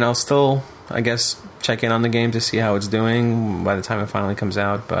know. I mean, I'll still, I guess... check in on the game to see how it's doing by the time it finally comes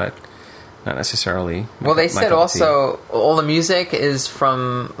out, but not necessarily. Well, they said also all the music is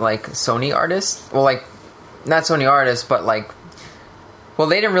from like Sony artists. Well, like not Sony artists, but like, well,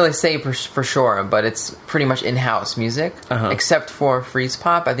 they didn't really say for sure, but it's pretty much in-house music, except for Freeze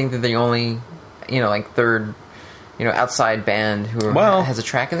Pop. I think they're the only, like third, outside band who has a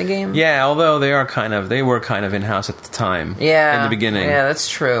track in the game. Yeah, although they were kind of in-house at the time. Yeah. In the beginning. Yeah, that's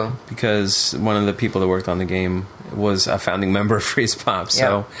true. Because one of the people that worked on the game was a founding member of Freeze Pop,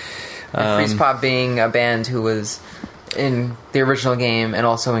 so... Freeze Pop being a band who was in the original game and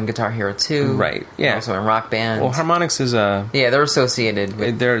also in Guitar Hero 2. Right, yeah. And also in Rock Band. Well, Harmonix is a... Yeah, they're associated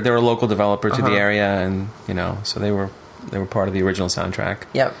with... They're a local developer to the area, and, so they were part of the original soundtrack.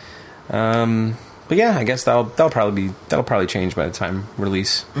 Yep. But yeah, I guess that'll probably change by the time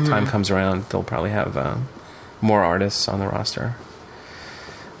release time comes around. They'll probably have more artists on the roster.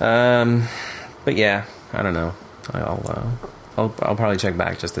 But yeah, I don't know. I'll probably check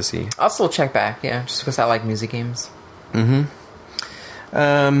back just to see. I'll still check back, yeah, just because I like music games.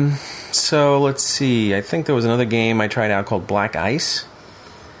 So let's see. I think there was another game I tried out called Black Ice.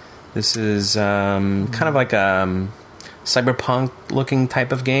 This is kind of like a cyberpunk looking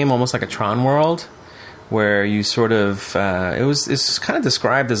type of game, almost like a Tron world, where you sort of it's kind of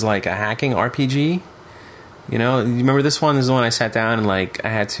described as like a hacking RPG. You remember this one? This is the one I sat down and like I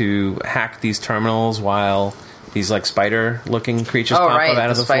had to hack these terminals while these like spider looking creatures pop up out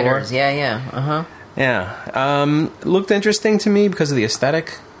of the spiders. floor. Yeah. Looked interesting to me because of the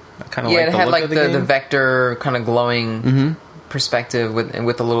aesthetic. I kind of it had look like of the game. The vector kind of glowing perspective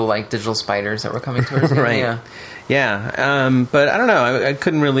with the little like digital spiders that were coming towards you. Right. Yeah, but I don't know. I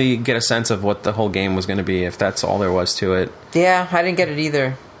couldn't really get a sense of what the whole game was going to be, if that's all there was to it. Yeah, I didn't get it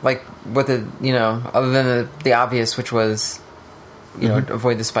either. Like, with the, other than the obvious, which was,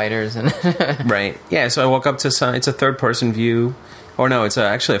 avoid the spiders. And Right. Yeah, so I woke up to it's a third-person view. Or no, it's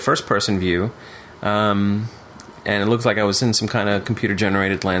actually a first-person view. And it looked like I was in some kind of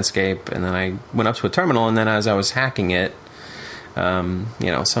computer-generated landscape. And then I went up to a terminal, and then as I was hacking it,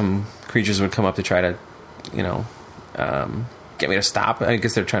 some creatures would come up to try to, get me to stop. I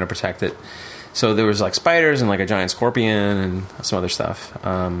guess they're trying to protect it. So there was like spiders and like a giant scorpion and some other stuff.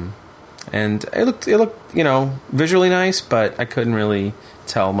 And it looked visually nice, but I couldn't really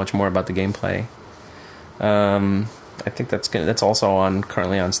tell much more about the gameplay. I think that's also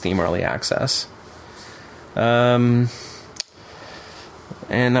currently on Steam Early Access. And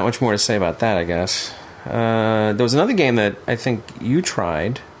not much more to say about that, I guess. There was another game that I think you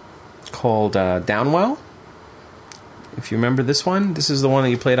tried called Downwell. If you remember this one, this is the one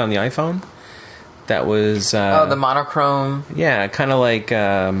that you played on the iPhone. That was the monochrome. Yeah, kind of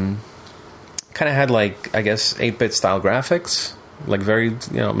had like, I guess, 8-bit style graphics, like very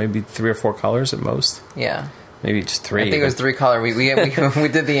maybe 3 or 4 colors at most. Yeah, maybe just 3. I think it was 3 color. We did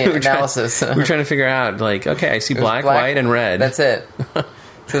the analysis. We were trying to figure out like, okay, I see black, white, and red. That's it.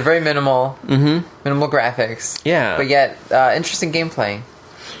 So very minimal, minimal graphics. Yeah, but yet interesting gameplay.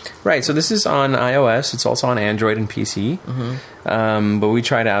 Right, so this is on iOS. It's also on Android and PC. But we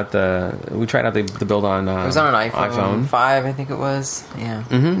tried out the build on. It was on an iPhone 5, I think it was. Yeah.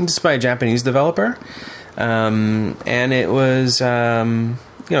 This is by a Japanese developer, and it was very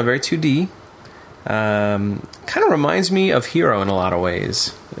 2D. Kind of reminds me of Hero in a lot of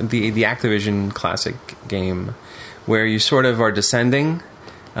ways. The Activision classic game, where you sort of are descending,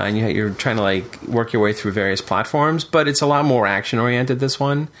 and you're trying to like work your way through various platforms, but it's a lot more action oriented. This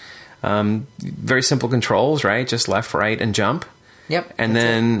one, very simple controls, right? Just left, right, and jump. Yep. And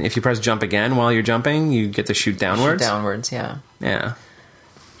then if you press jump again while you're jumping, you get to shoot downwards. Shoot downwards, yeah. Yeah.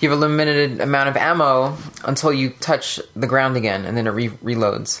 You have a limited amount of ammo until you touch the ground again, and then it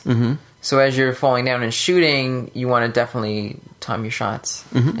reloads. Mm-hmm. So as you're falling down and shooting, you want to definitely time your shots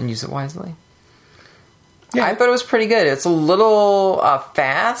and use it wisely. Yeah. I thought it was pretty good. It's a little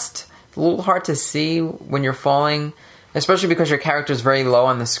fast, a little hard to see when you're falling, especially because your character is very low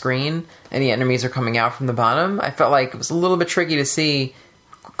on the screen and the enemies are coming out from the bottom. I felt like it was a little bit tricky to see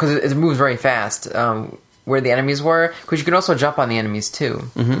because it moves very fast where the enemies were, because you can also jump on the enemies too.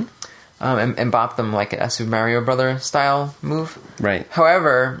 Mm-hmm. And bop them like a Super Mario Brother style move. Right.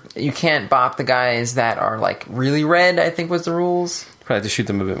 However, you can't bop the guys that are like really red, I think was the rules. Probably have to shoot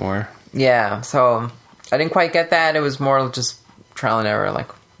them a bit more. Yeah, so I didn't quite get that. It was more just trial and error, like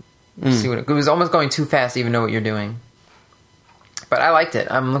see what it was almost going too fast to even know what you're doing. But I liked it.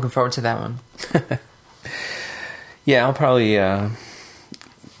 I'm looking forward to that one. Yeah, I'll probably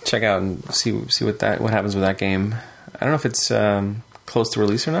check out and see what happens with that game. I don't know if it's close to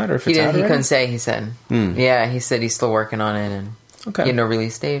release or not, or if it's out already? He couldn't say, he said. Yeah, he said he's still working on it, and he had no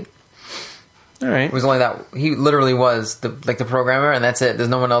release date. All right. It was only that he literally was the programmer, and that's it. There's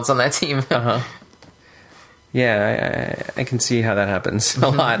no one else on that team. Uh-huh. Yeah, I can see how that happens a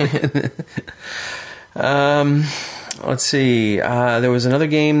lot. Let's see. There was another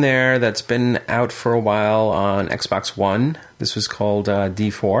game there that's been out for a while on Xbox One. This was called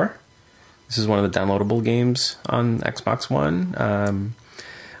D4. This is one of the downloadable games on Xbox One.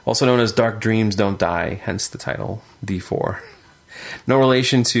 Also known as Dark Dreams Don't Die, hence the title, D4. No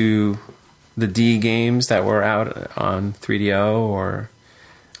relation to the D games that were out on 3DO or...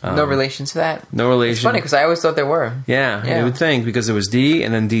 no relation to that? No relation. It's funny, because I always thought there were. Yeah, you would think, because it was D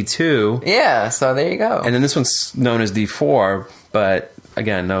and then D2. Yeah, so there you go. And then this one's known as D4, but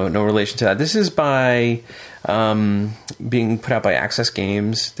again, no relation to that. This is by... being put out by Access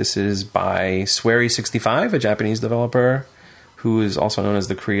Games. This is by Swery65, a Japanese developer who is also known as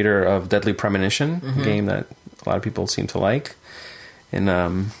the creator of Deadly Premonition, a game that a lot of people seem to like in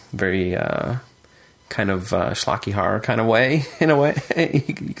very kind of schlocky horror kind of way, in a way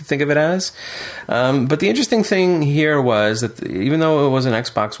you could think of it as. But the interesting thing here was that even though it was an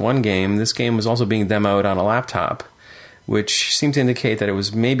Xbox One game, this game was also being demoed on a laptop, which seemed to indicate that it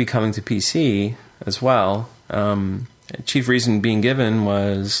was maybe coming to PC as well. Chief reason being given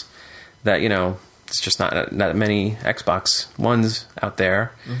was that, it's just not that many Xbox Ones out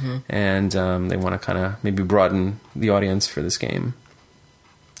there, and they want to kind of maybe broaden the audience for this game.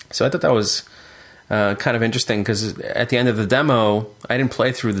 So I thought that was kind of interesting, because at the end of the demo, I didn't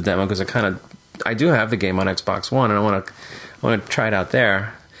play through the demo because I do have the game on Xbox One, and I want to try it out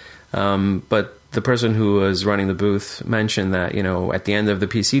there. But the person who was running the booth mentioned that, at the end of the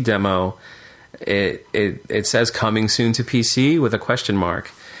PC demo, it says coming soon to PC with a question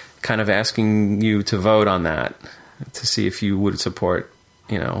mark, kind of asking you to vote on that to see if you would support,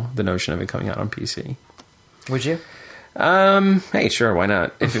 the notion of it coming out on PC. Would you? Hey, sure, why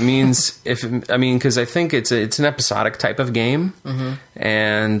not? If it means, because I think it's an episodic type of game,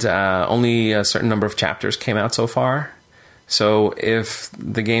 and only a certain number of chapters came out so far. So if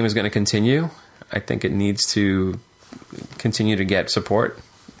the game is going to continue, I think it needs to continue to get support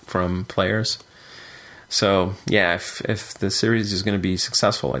from players. So yeah, if the series is going to be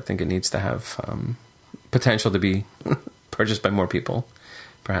successful, I think it needs to have potential to be purchased by more people,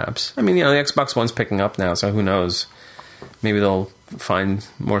 perhaps. The Xbox One's picking up now, so who knows? Maybe they'll find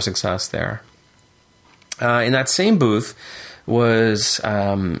more success there. In that same booth was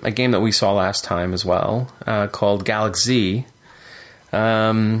a game that we saw last time as well, called Galaxy.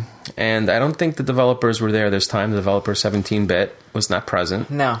 And I don't think the developers were there this time. The developer 17-bit was not present.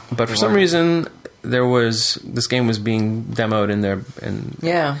 No. But for some reason, this game was being demoed in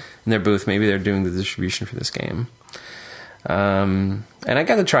their booth. Maybe they're doing the distribution for this game. And I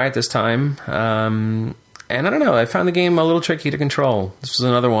got to try it this time. And I don't know, I found the game a little tricky to control. This was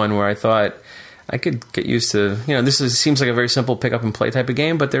another one where I thought I could get used to, seems like a very simple pick up and play type of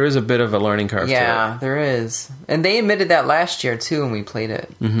game, but there is a bit of a learning curve to it. Yeah, there is. And they admitted that last year too when we played it.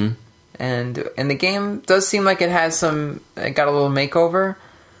 Mm-hmm. And the game does seem like it got a little makeover,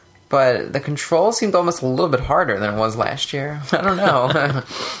 but the control seemed almost a little bit harder than it was last year. I don't know.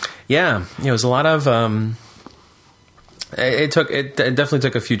 Yeah, it was a lot of, it definitely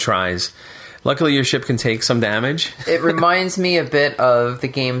took a few tries. Luckily, your ship can take some damage. It reminds me a bit of the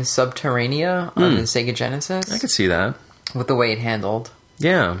game Subterranea on the Sega Genesis. I could see that. With the way it handled.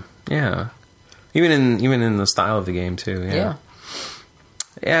 Yeah. Even in the style of the game too. Yeah.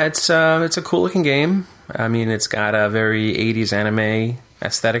 Yeah, it's a cool looking game. I mean, it's got a very 80s anime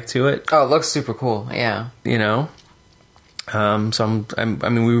aesthetic to it. Oh, it looks super cool. Yeah. You know. So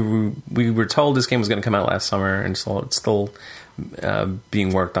we were told this game was going to come out last summer, and so it's still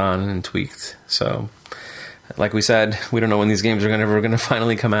being worked on and tweaked. So, like we said, we don't know when these games are ever going to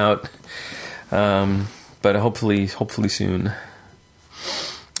finally come out, but hopefully soon.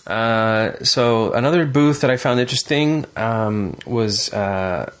 So another booth that I found interesting was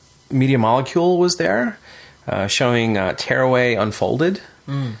Media Molecule was there, showing Tearaway Unfolded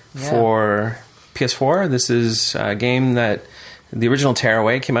for PS4. This is a game that the original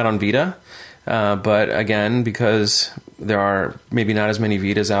Tearaway came out on Vita, but again, because there are maybe not as many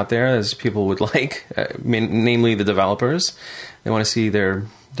Vitas out there as people would like, namely the developers, they want to see their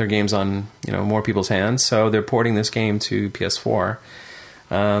games on more people's hands, so they're porting this game to PS4.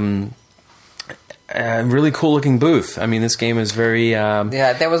 A really cool looking booth. I mean, this game is very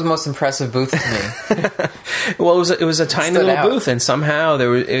that was the most impressive booth to me. Well, it was a tiny little out. booth, and somehow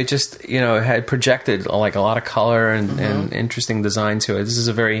it just it had projected like a lot of color and interesting design to it. This is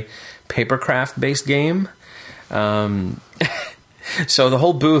a very papercraft based game. So the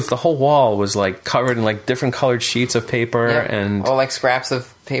whole booth, the whole wall was like covered in like different colored sheets of paper and like scraps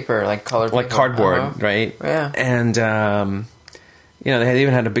of paper, like colored like paper. cardboard, right? Yeah. And they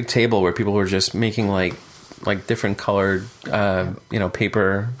even had a big table where people were just making like different colored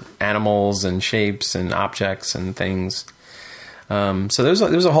paper animals and shapes and objects and things. So there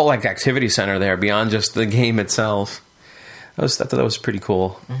was a whole like activity center there beyond just the game itself. I thought that was pretty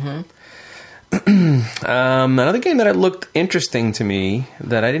cool. Another game that looked interesting to me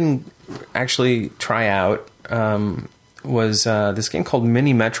that I didn't actually try out was this game called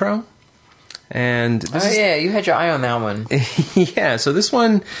Mini Metro. And you had your eye on that one. Yeah, so this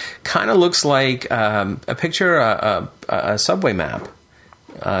one kind of looks like a picture, a subway map.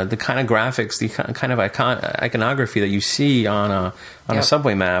 The kind of graphics, the kind of iconography that you see on a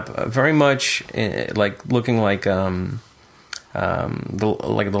subway map, very much like looking like the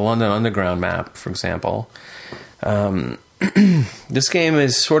London Underground map, for example. This game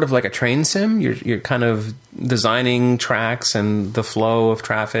is sort of like a train sim. You're kind of designing tracks and the flow of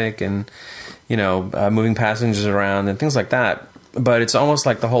traffic and moving passengers around and things like that. But it's almost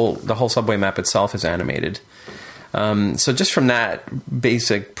like the whole subway map itself is animated. So just from that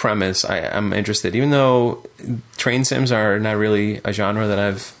basic premise, I'm interested. Even though train sims are not really a genre that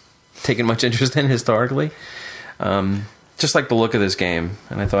I've taken much interest in historically, just like the look of this game,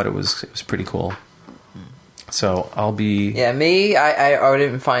 and I thought it was pretty cool. So I'll be... Yeah, I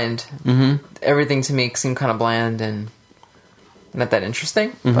didn't find everything to me seemed kind of bland and not that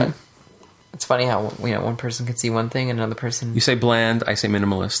interesting, but it's funny how one person can see one thing and another person... You say bland, I say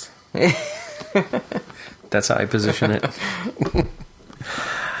minimalist. That's how I position it.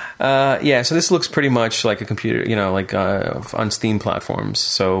 So this looks pretty much like a computer, like on Steam platforms.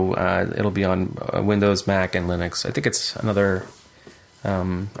 So it'll be on Windows, Mac, and Linux. I think it's another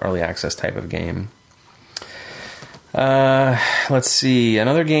early access type of game. Let's see.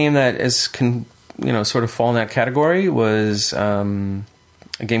 Another game that sort of fall in that category was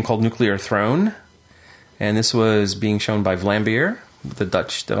a game called Nuclear Throne, and this was being shown by Vlambeer, the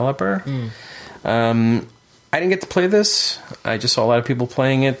Dutch developer. I didn't get to play this. I just saw a lot of people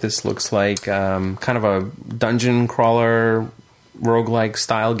playing it. This looks like kind of a dungeon crawler roguelike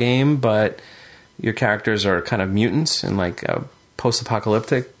style game, but your characters are kind of mutants in like a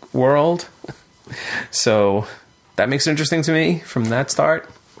post-apocalyptic world. So that makes it interesting to me from that start.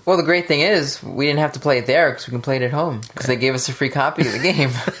 Well, the great thing is we didn't have to play it there because we can play it at home because they gave us a free copy of the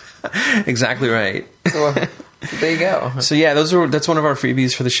game. Exactly right. So there you go. So yeah, that's one of our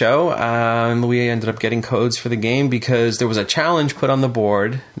freebies for the show. We ended up getting codes for the game because there was a challenge put on the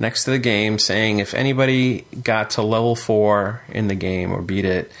board next to the game saying if anybody got to level 4 in the game or beat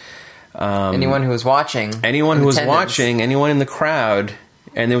it, anyone who was watching, anyone in the crowd,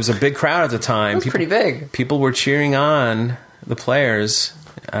 and there was a big crowd at the time. It was pretty big. People were cheering on the players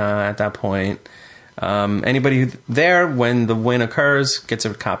at that point. Anybody there, when the win occurs, gets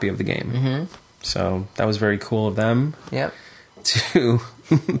a copy of the game. So that was very cool of them. Yep. To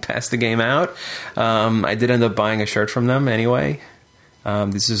pass the game out. I did end up buying a shirt from them anyway.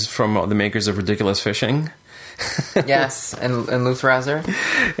 This is from the makers of Ridiculous Fishing. Yes, and Lou Fraser.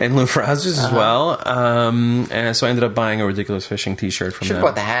 And Lou Fraser's as well. And so I ended up buying a Ridiculous Fishing t-shirt from them. Should have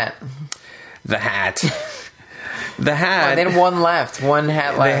bought the hat. The hat. The hat. They had one left. One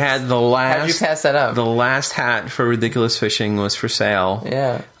hat left. They had the last. How'd you pass that up? The last hat for Ridiculous Fishing was for sale.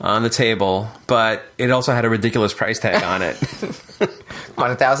 Yeah. On the table, but it also had a ridiculous price tag on it. Come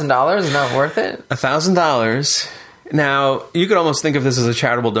on, $1,000 is not worth it. $1,000. Now, you could almost think of this as a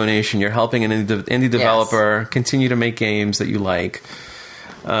charitable donation. You're helping an indie developer continue to make games that you like.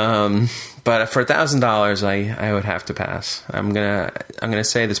 But for $1,000, I would have to pass. I'm gonna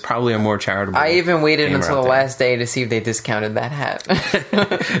say there's probably a more charitable. I even waited until the there. last day to see if they discounted that hat.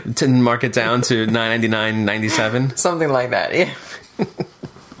 To mark it down to $9.99.97. Something like that. Yeah.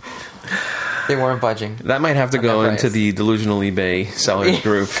 They weren't budging. That might have to go into price. the delusional eBay sellers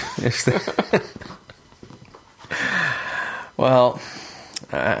group. Well,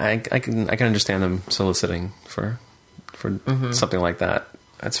 I can understand them soliciting for something like that.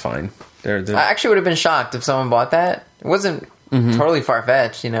 That's fine. They're I actually would have been shocked if someone bought that. It wasn't totally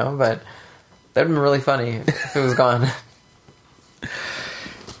far-fetched, but that would have been really funny if it was gone.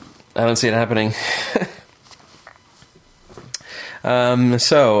 I don't see it happening.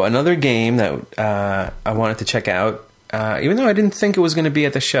 So another game that I wanted to check out, even though I didn't think it was going to be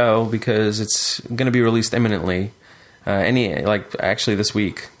at the show because it's going to be released imminently. Actually this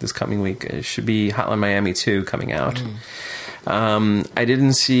coming week, it should be Hotline Miami 2 coming out. I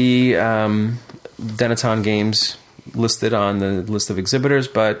didn't see Denaton Games listed on the list of exhibitors,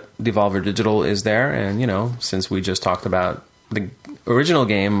 but Devolver Digital is there, and since we just talked about the original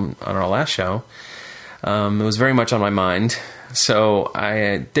game on our last show, it was very much on my mind. So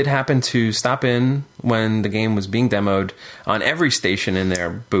I did happen to stop in when the game was being demoed on every station in their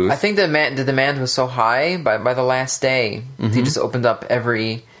booth. I think the demand was so high by the last day, they just opened up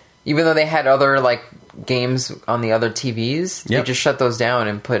even though they had other games on the other TVs, they just shut those down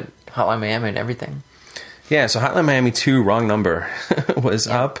and put Hotline Miami and everything. Yeah, so Hotline Miami 2, Wrong Number, was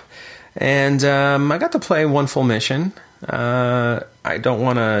up. And I got to play one full mission. I don't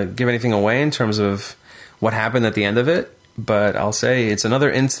want to give anything away in terms of what happened at the end of it, but I'll say it's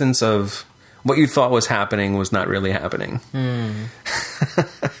another instance of what you thought was happening was not really happening.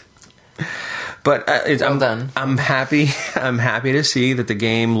 But Well done. I'm happy. I'm happy to see that the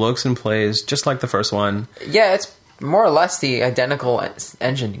game looks and plays just like the first one. Yeah, it's more or less the identical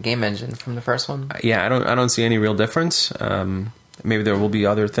game engine from the first one. Yeah, I don't see any real difference. Maybe there will be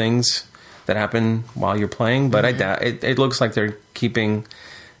other things that happen while you're playing, but I doubt it. It looks like they're keeping,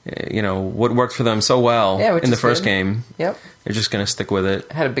 what worked for them so well in the first game. Yep, they're just going to stick with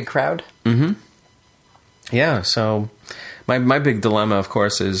it. Had a big crowd. Yeah, so my big dilemma, of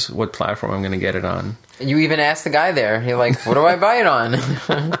course, is what platform I'm going to get it on. And you even asked the guy there. You're like, "What do I buy it on?"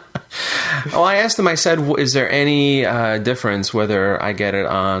 Oh, I asked him. I said, "Is there any difference whether I get it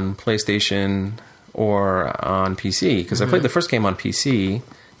on PlayStation or on PC?" Because I played the first game on PC,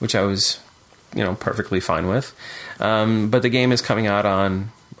 which I was, perfectly fine with. But the game is coming out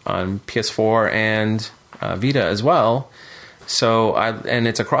on PS4 and Vita as well. So and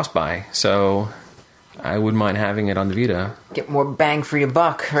it's a cross-buy. So I wouldn't mind having it on the Vita. Get more bang for your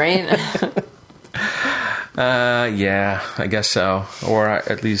buck, right? Yeah, I guess so. Or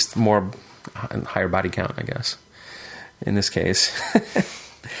at least higher body count, I guess, in this case.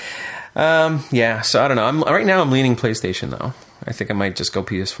 Yeah, so I don't know. Right now I'm leaning PlayStation, though. I think I might just go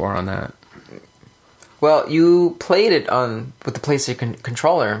PS4 on that. Well, you played it with the PlayStation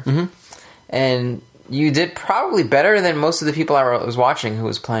controller, and you did probably better than most of the people I was watching who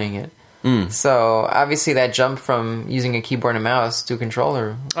was playing it. So obviously that jump from using a keyboard and mouse to a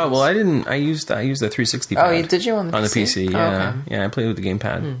controller. Oh well, I didn't. I used the 360 pad. Oh, did you on the PC? Oh, yeah, okay. Yeah. I played with the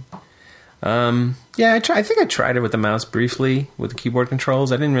gamepad. Yeah, I think I tried it with the mouse briefly with the keyboard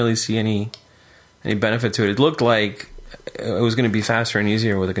controls. I didn't really see any benefit to it. It looked like it was going to be faster and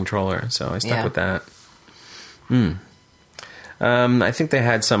easier with a controller, so I stuck with that. I think they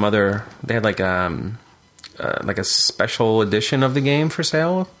had some other. They had like a special edition of the game for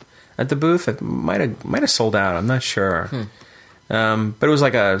sale at the booth. It might have sold out. I'm not sure. But it was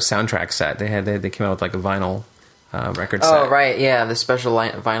like a soundtrack set. They came out with like a vinyl record set. Oh right, yeah, the special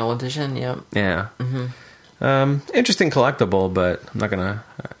vinyl edition. Yep. Yeah. Interesting collectible, but I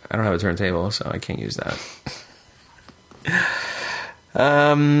don't have a turntable, so I can't use that.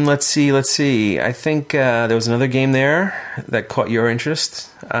 Let's see. I think there was another game there that caught your interest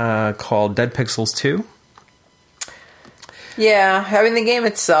called Dead Pixels 2. Yeah, I mean the game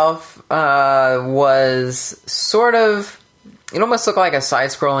itself was sort of. It almost looked like a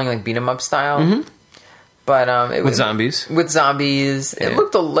side-scrolling, like beat 'em up style, but it was zombies. With zombies, it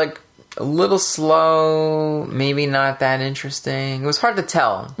looked like a little slow, maybe not that interesting. It was hard to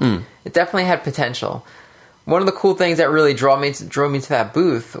tell. It definitely had potential. One of the cool things that really drew me to that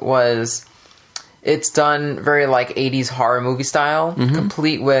booth was It's done very like 80s horror movie style,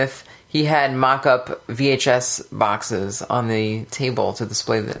 complete with... He had mock-up VHS boxes on the table to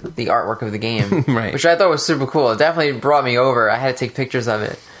display the artwork of the game, Right. which I thought was super cool. It definitely brought me over. I had to take pictures of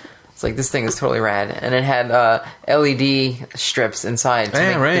it. It's like, this thing is totally rad. And it had LED strips inside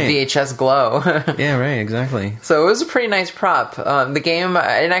to make the VHS glow. Yeah, right, exactly. So it was a pretty nice prop. The game,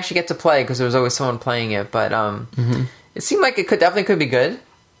 I didn't actually get to play because there was always someone playing it, but it seemed like it definitely could be good,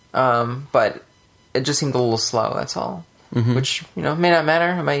 but it just seemed a little slow, that's all. Which, may not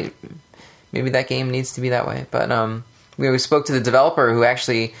matter. Maybe that game needs to be that way. But we spoke to the developer who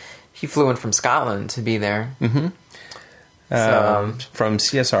actually, he flew in from Scotland to be there. From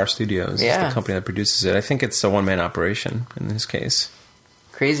CSR Studios, yeah. is the company that produces it. I think it's a one-man operation in this case.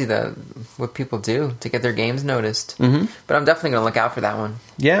 Crazy what people do to get their games noticed. But I'm definitely going to look out for that one.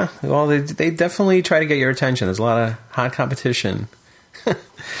 Yeah, well, they definitely try to get your attention. There's a lot of hot competition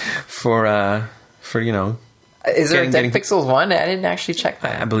for Is there a Dead Pixels 1? I didn't actually check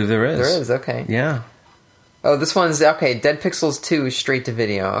that. I believe there is. There is, okay. Yeah. Oh, this one's, okay, Dead Pixels 2 straight to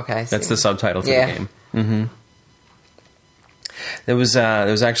video. Okay, I see. That's the subtitle for the game. There was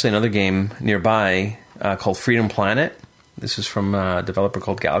actually another game nearby called Freedom Planet. This was from a developer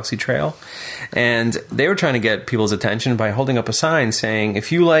called Galaxy Trail. And they were trying to get people's attention by holding up a sign saying,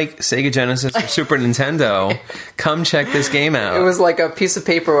 if you like Sega Genesis or Super Nintendo, come check this game out. It was like a piece of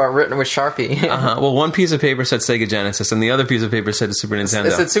paper written with Sharpie. Well, one piece of paper said Sega Genesis, and the other piece of paper said Super Nintendo.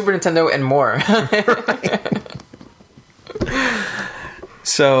 It said Super Nintendo and more.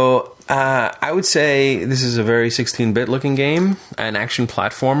 So, I would say this is a very 16-bit looking game, an action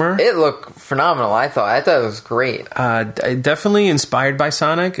platformer. It looked phenomenal, I thought. I thought it was great. Definitely inspired by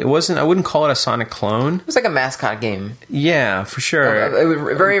Sonic. I wouldn't call it a Sonic clone. It was like a mascot game. Yeah, for sure. It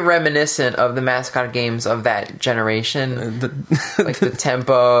was very reminiscent of the mascot games of that generation. Like the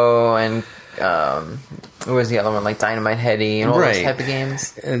Tempo and... what was the other one? Like Dynamite Heady and all those type of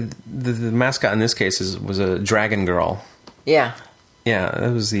games. The mascot in this case was a Dragon Girl. Yeah. Yeah,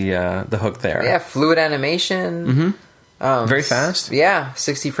 that was the hook there. Yeah, fluid animation. Very fast. Yeah,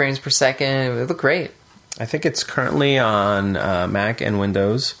 60 frames per second. It looked great. I think it's currently on Mac and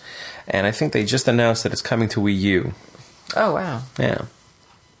Windows, and I think they just announced that it's coming to Wii U. Oh, wow. Yeah.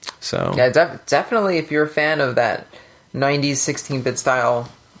 So yeah, definitely if you're a fan of that 90s 16-bit style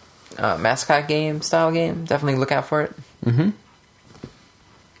mascot game, definitely look out for it.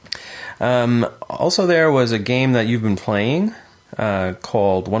 Also, there was a game that you've been playing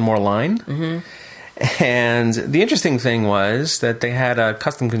called One More Line. And the interesting thing was that they had a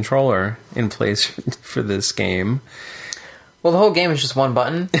custom controller in place for this game. Well, the whole game is just one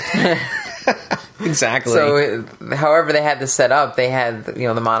button. Exactly. So, however they had this set up, they had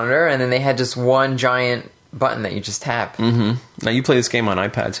the monitor, and then they had just one giant button that you just tap. Now, you play this game on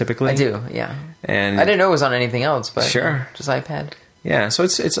iPad typically? I do, yeah. And I didn't know it was on anything else, but sure, just iPad. Yeah, so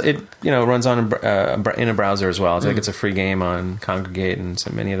it runs on in a browser as well. I think it's a free game on Congregate and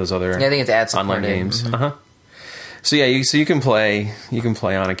so many of those other I think it's ad online games. So yeah, you can play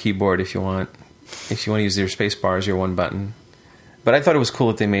on a keyboard if you want. If you want to use your space bars, your one button. But I thought it was cool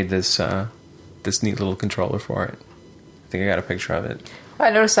that they made this neat little controller for it. I think I got a picture of it. I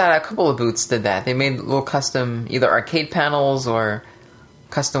noticed that a couple of booths did that. They made little custom either arcade panels or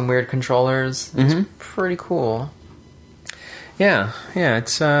custom weird controllers. It's pretty cool. Yeah,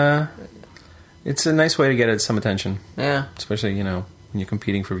 it's a nice way to get some attention. Yeah, especially when you're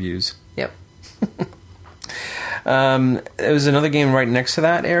competing for views. Yep. There was another game right next to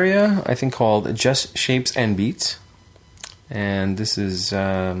that area, I think, called Just Shapes and Beats, and this is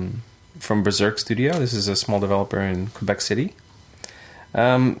from Berserk Studio. This is a small developer in Quebec City.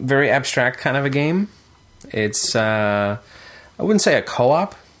 Very abstract kind of a game. It's I wouldn't say a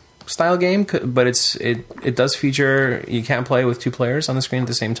co-op style game, but it does feature, you can't play with two players on the screen at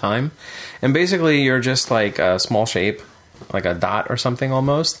the same time, and basically you're just like a small shape, like a dot or something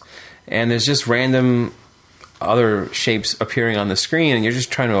almost, and there's just random other shapes appearing on the screen, and you're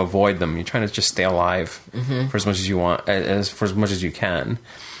just trying to avoid them. You're trying to just stay alive for as much as you want, for as much as you can.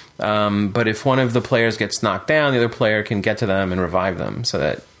 But if one of the players gets knocked down, the other player can get to them and revive them, so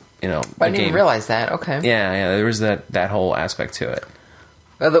that I didn't even realize that. Okay. Yeah, there was that whole aspect to it.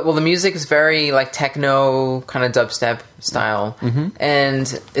 Well, the music is very like techno kind of dubstep style,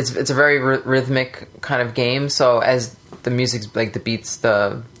 and it's a very rhythmic kind of game. So as the music's like the beats,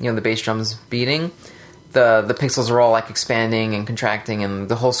 the bass drums beating, the pixels are all like expanding and contracting, and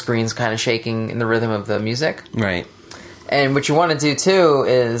the whole screen's kind of shaking in the rhythm of the music. Right. And what you want to do too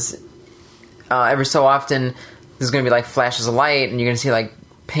is every so often there's going to be like flashes of light, and you're going to see like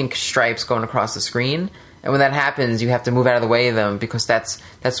pink stripes going across the screen. And when that happens, you have to move out of the way of them because that's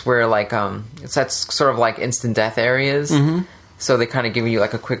where like that's sort of like instant death areas. Mm-hmm. So they kind of give you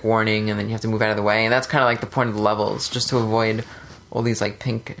like a quick warning, and then you have to move out of the way. And that's kind of like the point of the levels, just to avoid all these like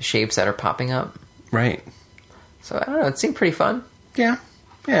pink shapes that are popping up. Right. So I don't know. It seemed pretty fun. Yeah,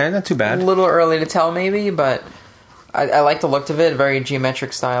 not too bad. A little early to tell, maybe, but I like the look of it. Very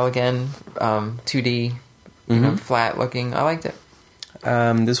geometric style again, 2D, you know, flat looking. I liked it.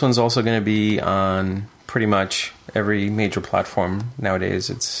 This one's also going to be on pretty much every major platform nowadays.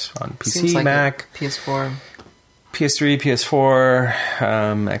 It's on PC, like Mac, PS4, PS3, PS4,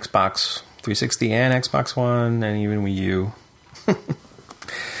 Xbox 360, and Xbox One, and even Wii U.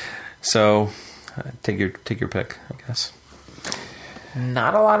 So, take your pick, I guess.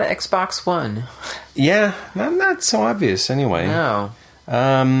 Not a lot of Xbox One. Yeah, not so obvious anyway. No.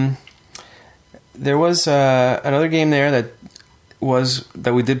 There was another game there that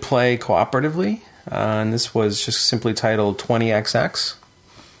we did play cooperatively, and this was just simply titled 20XX.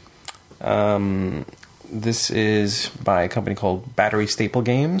 This is by a company called Battery Staple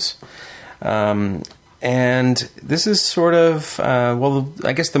Games. And this is sort of,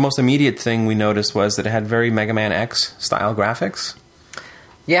 I guess the most immediate thing we noticed was that it had very Mega Man X style graphics.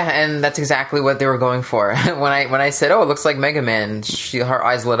 Yeah, and that's exactly what they were going for. When I said, "Oh, it looks like Mega Man," her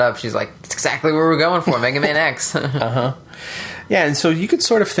eyes lit up. She's like, "It's exactly what we were going for, Mega Man X." Uh-huh. Yeah, and so you could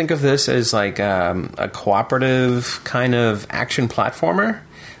sort of think of this as like a cooperative kind of action platformer,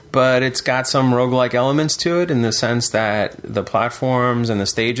 but it's got some roguelike elements to it in the sense that the platforms and the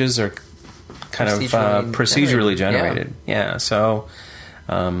stages are kind of procedurally generated. Yeah, so...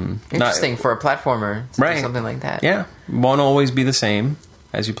 interesting for a platformer to do something like that. Yeah, won't always be the same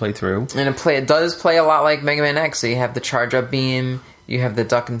as you play through. And it does play a lot like Mega Man X. So you have the charge up beam, you have the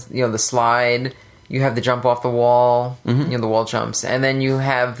duck, and the slide, you have the jump off the wall, the wall jumps, and then you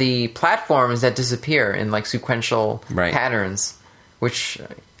have the platforms that disappear in like sequential patterns, which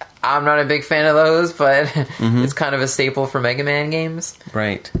I'm not a big fan of those, but it's kind of a staple for Mega Man games.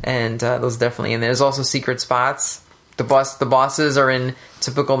 Right. And those definitely. And there's also secret spots. The bosses are in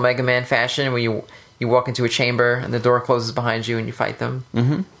typical Mega Man fashion, where you walk into a chamber and the door closes behind you and you fight them.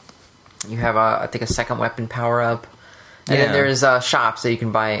 Mm-hmm. You have I think a second weapon power up, and then there's shops that you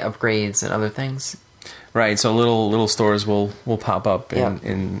can buy upgrades and other things. Right. So little stores will pop up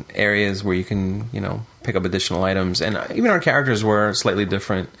in areas where you can pick up additional items, and even our characters were slightly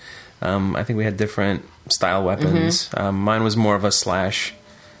different. I think we had different style weapons. Mine was more of a slash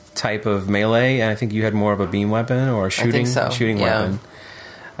type of melee, and I think you had more of a beam weapon or a shooting weapon.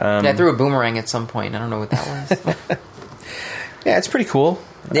 I threw a boomerang at some point. I don't know what that was. Yeah, it's pretty cool.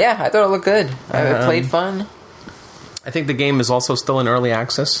 Yeah, I thought it looked good. I played fun. I think the game is also still in early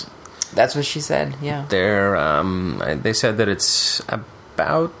access. That's what she said, yeah. They said that it's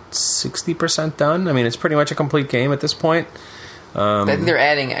about 60% done. I mean, it's pretty much a complete game at this point. I think they're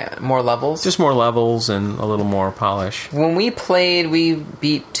adding more levels. Just more levels and a little more polish. When we played, we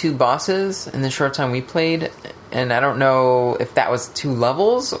beat 2 bosses in the short time we played, and I don't know if that was 2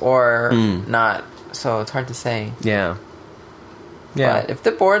 levels or not, so it's hard to say. Yeah. But if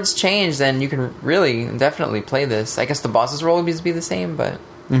the boards change, then you can really definitely play this. I guess the bosses will always be the same, but...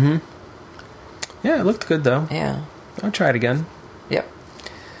 Mm-hmm. Yeah, it looked good, though. Yeah. I'll try it again. Yep.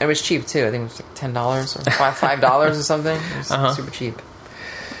 It was cheap, too. I think it was like $10 or $5 or something. It was super cheap.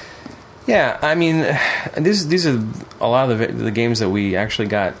 Yeah, I mean, these are a lot of the games that we actually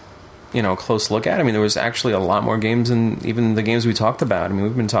got, a close look at. I mean, there was actually a lot more games than even the games we talked about. I mean,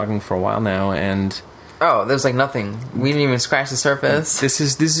 we've been talking for a while now, and... Oh, there's like nothing. We didn't even scratch the surface. This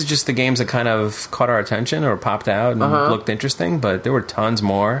is just the games that kind of caught our attention or popped out and looked interesting, but there were tons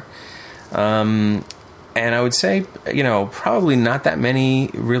more. And I would say, probably not that many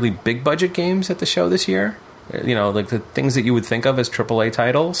really big budget games at the show this year. Like the things that you would think of as AAA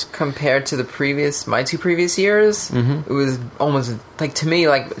titles. Compared to my 2 previous years, it was almost, like, to me,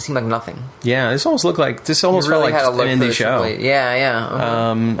 like, it seemed like nothing. Yeah, this almost felt like just an indie show.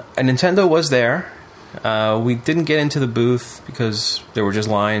 Yeah. And Nintendo was there. We didn't get into the booth because there were just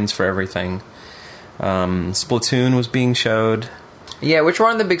lines for everything. Splatoon was being showed. Yeah, which were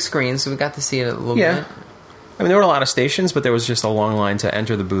on the big screen, so we got to see it a little bit. I mean, there were a lot of stations, but there was just a long line to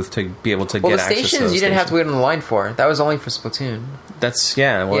enter the booth to be able to get access to those stations. Well, the stations you didn't have to wait in the line for. That was only for Splatoon. That's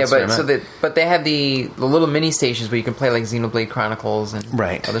but they had the little mini stations where you can play like Xenoblade Chronicles and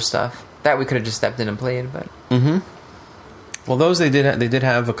other stuff. That we could have just stepped in and played, but... Mm-hmm. Well, those they did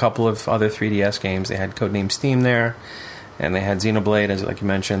have a couple of other 3DS games. They had Codename Steam there, and they had Xenoblade, as like you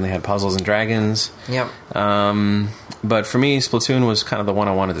mentioned. They had Puzzles and Dragons. Yep. But for me, Splatoon was kind of the one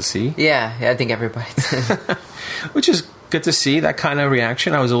I wanted to see. Yeah, I think everybody did. Which is good to see that kind of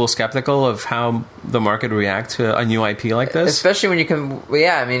reaction. I was a little skeptical of how the market would react to a new IP like this. Especially when you can,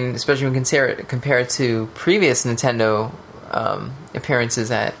 especially when you compare it to previous Nintendo appearances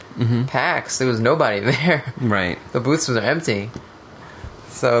at PAX. There was nobody there. Right. The booths were empty.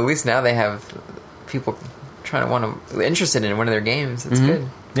 So at least now they have people interested in one of their games. It's good.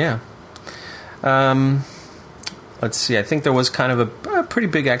 Yeah. Let's see. I think there was kind of a pretty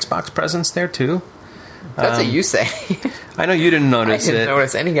big Xbox presence there too. That's what you say. I know you didn't notice I didn't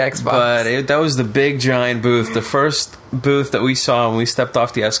notice any Xbox. But that was the big giant booth. The first booth that we saw when we stepped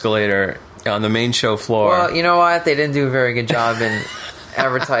off the escalator on the main show floor. Well, you know what? They didn't do a very good job in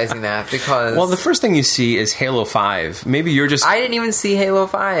advertising that because... Well, the first thing you see is Halo 5. Maybe you're just... I didn't even see Halo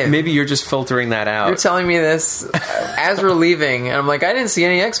 5. Maybe you're just filtering that out. You're telling me this as we're leaving, and I'm like, I didn't see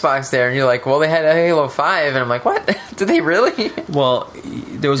any Xbox there. And you're like, well, they had a Halo 5. And I'm like, what? Did they really? Well,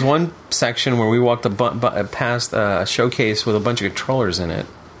 there was one section where we walked past a showcase with a bunch of controllers in it.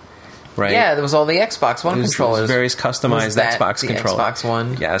 Right? Yeah, there was all the Xbox One controllers. There was various customized Xbox controllers. Xbox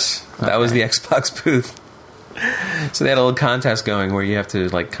One? Yes. That was the Xbox booth. So they had a little contest going where you have to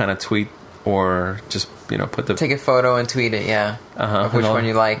kind of tweet or just take a photo and tweet it, of which one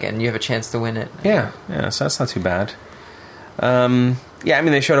you like, and you have a chance to win it. Yeah. So that's not too bad.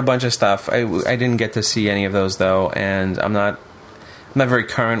 They showed a bunch of stuff. I didn't get to see any of those though, and I'm not very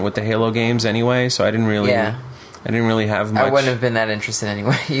current with the Halo games anyway, so I didn't really have much. I wouldn't have been that interested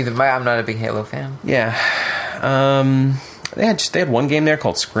anyway. Either. I'm not a big Halo fan. Yeah. They had one game there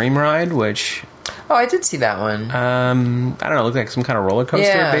called Scream Ride, which. Oh, I did see that one. I don't know. It looked like some kind of roller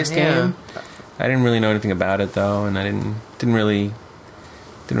coaster based game. I didn't really know anything about it though, and I didn't really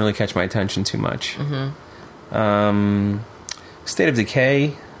catch my attention too much. State of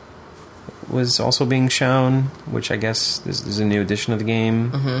Decay was also being shown, which I guess is a new edition of the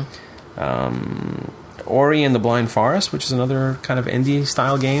game. Ori and the Blind Forest, which is another kind of indie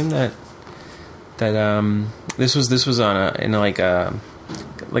style game that this was on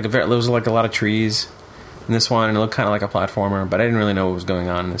there was a lot of trees in this one, and it looked kind of like a platformer, but I didn't really know what was going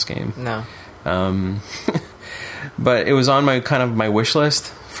on in this game. No. But it was on my wish list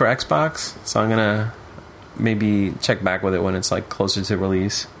for Xbox, so I'm gonna maybe check back with it when it's closer to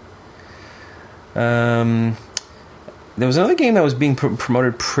release. There was another game that was being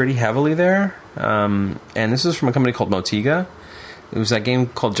promoted pretty heavily there, and this was from a company called Motiga. It was that game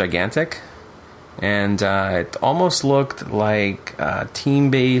called Gigantic. And it almost looked like a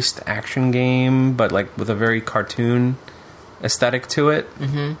team-based action game, but with a very cartoon aesthetic to it.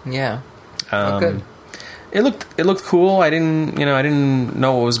 Yeah. Good. It looked cool. I didn't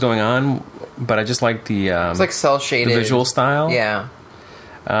know what was going on, but I just liked the it's like cell shaded, the visual style. Yeah.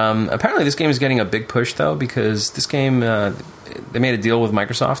 Apparently, this game is getting a big push though, because this game they made a deal with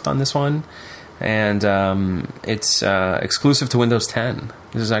Microsoft on this one. And it's exclusive to Windows 10.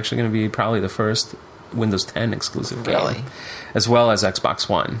 This is actually going to be probably the first Windows 10 exclusive game. As well as Xbox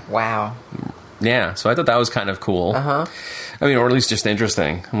One. Wow. Yeah, so I thought that was kind of cool. Uh-huh. I mean, or at least just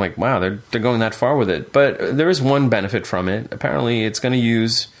interesting. I'm like, wow, they're going that far with it. But there is one benefit from it. Apparently, it's going to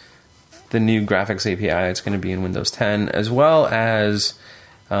use the new graphics API. It's going to be in Windows 10, as well as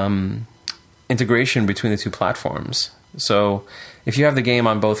integration between the two platforms. So if you have the game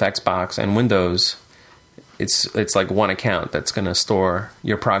on both Xbox and Windows, it's like one account that's going to store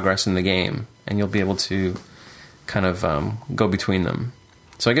your progress in the game, and you'll be able to kind of go between them.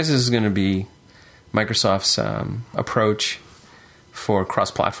 So I guess this is going to be Microsoft's approach for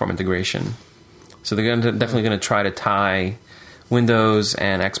cross-platform integration. So they're definitely going to try to tie Windows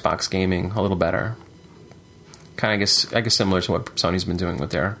and Xbox gaming a little better. Kind of, I guess similar to what Sony's been doing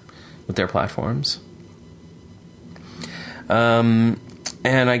with their platforms. And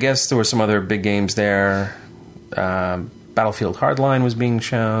I guess there were some other big games there. Battlefield Hardline was being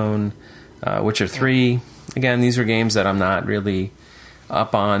shown. Witcher 3. Again, these are games that I'm not really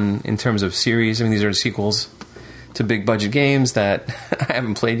up on in terms of series. I mean, these are sequels to big budget games that I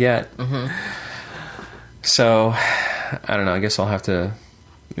haven't played yet. So, I don't know. I guess I'll have to...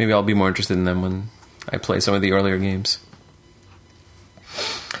 Maybe I'll be more interested in them when I play some of the earlier games.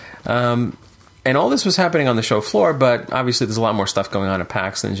 And all this was happening on the show floor, but obviously there's a lot more stuff going on at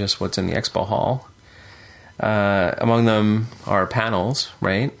PAX than just what's in the expo hall. Among them are panels,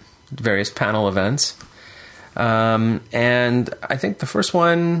 right? Various panel events. And I think the first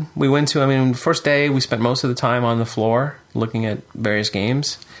one we went to, the first day we spent most of the time on the floor looking at various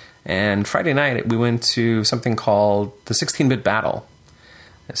games. And Friday night we went to something called the 16-Bit Battle.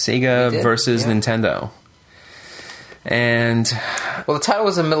 Sega versus Nintendo. And well, the title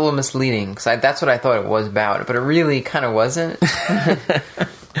was a little misleading because that's what I thought it was about, but it really kind of wasn't.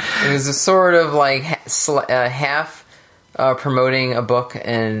 It was a sort of half promoting a book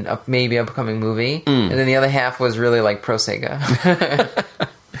and maybe an upcoming movie, and then the other half was really like pro Sega.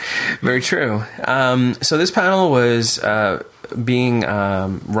 Very true. So this panel was being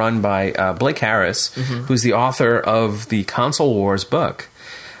run by Blake Harris, who's the author of the Console Wars book,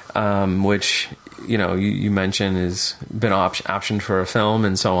 which you mentioned has been optioned for a film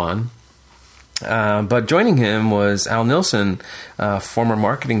and so on. But joining him was Al Nilsson, former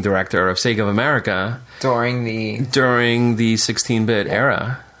marketing director of Sega of America during the 16-bit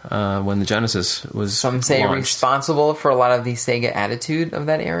era, when the Genesis was some say launched. Responsible for a lot of the Sega attitude of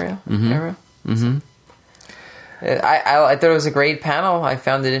that era. Mm-hmm. I thought it was a great panel. I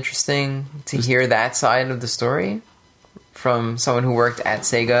found it interesting to hear that side of the story from someone who worked at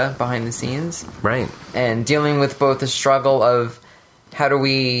Sega behind the scenes. Right. And dealing with both the struggle of how do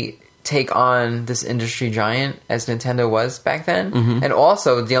we take on this industry giant as Nintendo was back then, and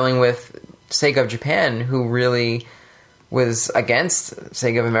also dealing with Sega of Japan, who really was against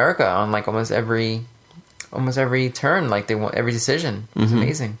Sega of America on like almost every turn. Like they want every decision. It's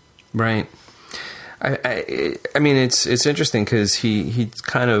amazing. Right. I mean, it's interesting because he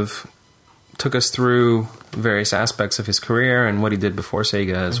kind of took us through various aspects of his career and what he did before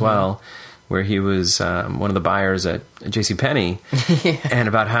Sega as well, where he was one of the buyers at JCPenney, and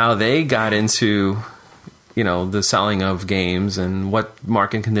about how they got into the selling of games and what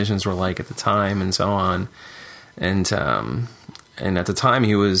market conditions were like at the time and so on. And at the time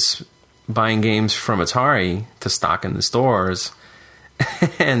he was buying games from Atari to stock in the stores,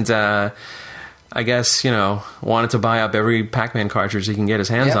 and I guess wanted to buy up every Pac-Man cartridge he can get his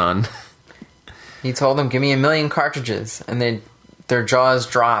hands on. He told them, "Give me 1 million cartridges," and their jaws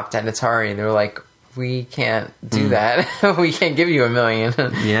dropped at Atari. They were like, "We can't do that. We can't give you 1 million."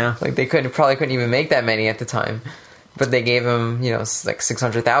 Yeah, like they probably couldn't even make that many at the time. But they gave him, like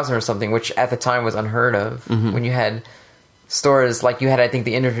 600,000 or something, which at the time was unheard of. When you had stores like you had, I think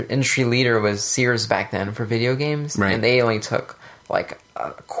the industry leader was Sears back then for video games, right. And they only took like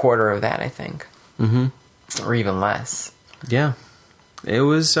a quarter of that, I think, or even less. Yeah, it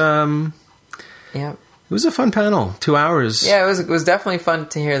was. Yeah, it was a fun panel. 2 hours. Yeah, it was definitely fun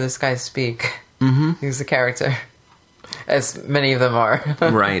to hear this guy speak. He was a character, as many of them are.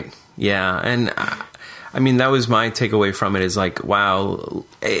 Right. Yeah, and I mean that was my takeaway from it. Is like, wow,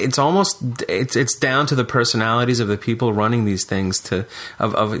 it's almost it's down to the personalities of the people running these things.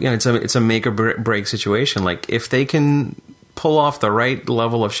 It's a make or break situation. Like if they can pull off the right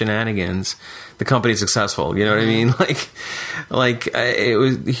level of shenanigans, the company's successful. You know what I mean?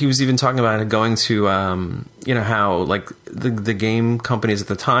 He was even talking about it going to how like the game companies at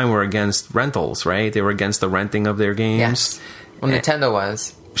the time were against rentals, right? They were against the renting of their games. Yes. Well, Nintendo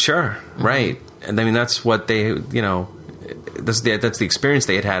was. Sure, right. And I mean that's what they that's the experience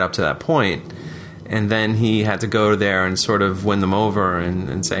they had up to that point. And then he had to go there and sort of win them over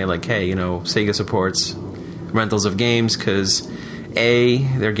and say like, hey, Sega supports rentals of games because A,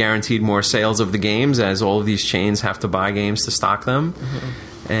 they're guaranteed more sales of the games as all of these chains have to buy games to stock them,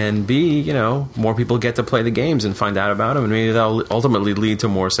 and B, more people get to play the games and find out about them, and maybe that'll ultimately lead to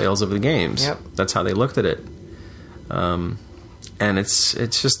more sales of the games. Yep. That's how they looked at it. And it's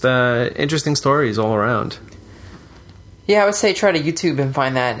just interesting stories all around. Yeah, I would say try to YouTube and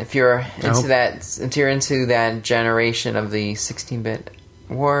find that if you're into that. If you're into that generation of the 16-bit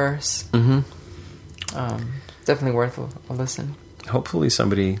wars. Definitely worth a listen. Hopefully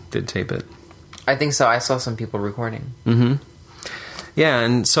somebody did tape it. I think so. I saw some people recording. Yeah,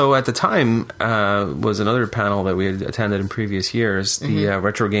 and so at the time was another panel that we had attended in previous years. The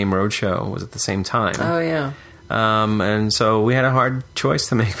Retro Game Roadshow was at the same time. Oh, yeah. And so we had a hard choice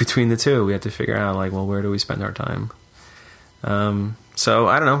to make between the two. We had to figure out, where do we spend our time? So,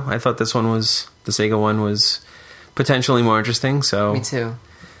 I don't know. I thought the Sega one was potentially more interesting. So Me too.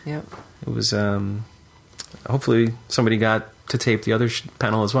 Yep. It was... hopefully somebody got to tape the other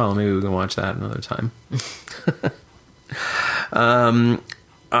panel as well. Maybe we can watch that another time.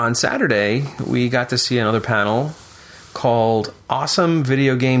 On Saturday, we got to see another panel called Awesome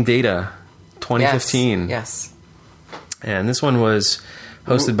Video Game Data 2015. Yes. And this one was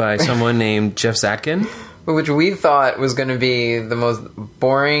hosted by someone named Jeff Zatkin. Which we thought was going to be the most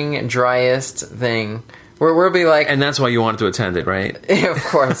boring, driest thing. We'll be like... And that's why you wanted to attend it, right? Yeah, of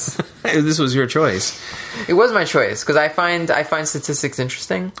course. This was your choice. It was my choice, because I find statistics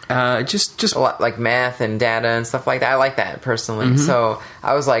interesting. Just a lot, like math and data and stuff like that. I like that, personally. So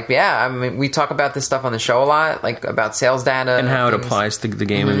I was like, yeah, I mean, we talk about this stuff on the show a lot, like about sales data. And how it applies to the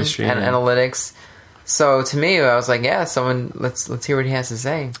game industry. And analytics. So to me, I was like, yeah, let's hear what he has to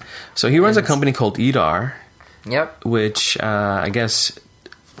say. So he runs a company called EDAR. Yep. Which I guess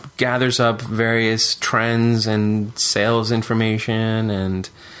gathers up various trends and sales information, and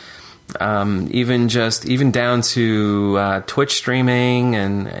even down to Twitch streaming,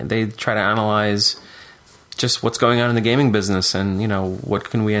 and they try to analyze just what's going on in the gaming business, and what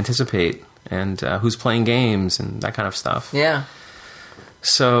can we anticipate, and who's playing games, and that kind of stuff. Yeah.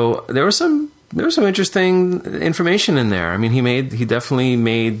 So there was some interesting information in there. I mean, he definitely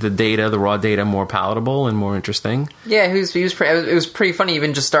made the raw data more palatable and more interesting. Yeah, it was pretty funny.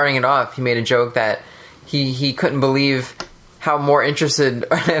 Even just starting it off, he made a joke that he couldn't believe how more interested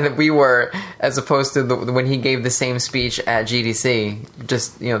we were as opposed to when he gave the same speech at GDC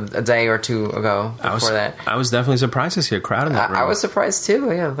just a day or two ago. That I was definitely surprised to see a crowd in that room. I was surprised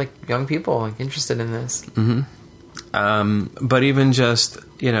too. Yeah, like young people interested in this. Mm-hmm. But even just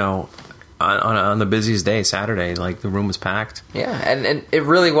on the busiest day, Saturday, like the room was packed. Yeah, and it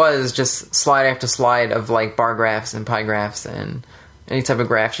really was just slide after slide of like bar graphs and pie graphs and any type of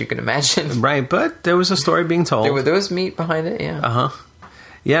graphs you could imagine. Right, but there was a story being told. There was meat behind it. Yeah.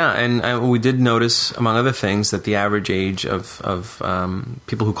 Yeah, and we did notice, among other things, that the average age of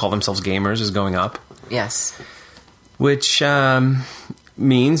people who call themselves gamers is going up. Yes. Which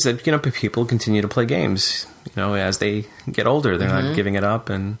means that people continue to play games. As they get older, they're not giving it up,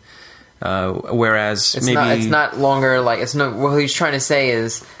 and whereas it's not longer like what he's trying to say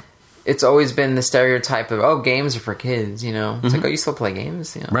is it's always been the stereotype of games are for kids. It's like you still play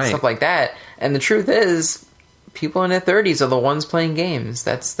games, right. Stuff like that. And the truth is, people in their 30s are the ones playing games.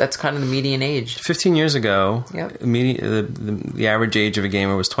 That's kind of the median age. 15 years ago, yep. The average age of a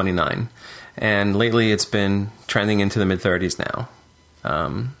gamer was 29, and lately it's been trending into the mid-30s now.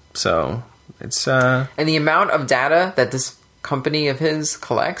 So it's and the amount of data that this company of his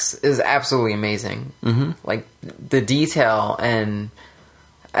collects is absolutely amazing. Mm-hmm. Like the detail, and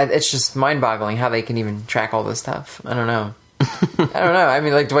it's just mind-boggling how they can even track all this stuff. I don't know. I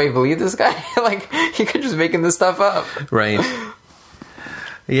mean, like, do I believe this guy? Like, he could just making this stuff up, right?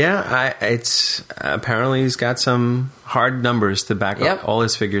 Yeah, it's apparently he's got some hard numbers to back up all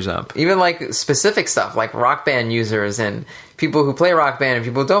his figures up. Even like specific stuff, like Rock Band users and people who play Rock Band and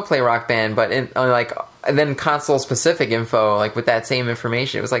people who don't play Rock Band, but and then console specific info, like with that same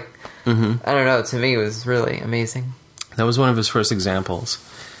information. It was like, I don't know. To me, it was really amazing. That was one of his first examples,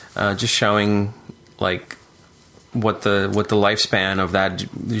 just showing like what the lifespan of that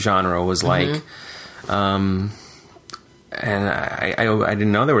genre was like. And I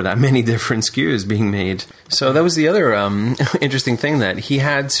didn't know there were that many different SKUs being made. So that was the other interesting thing, that he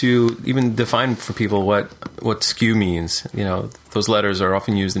had to even define for people what SKU means. Those letters are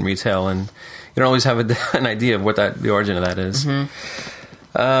often used in retail, and you don't always have an idea of what the origin of that is.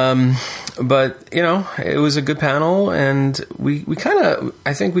 But it was a good panel, and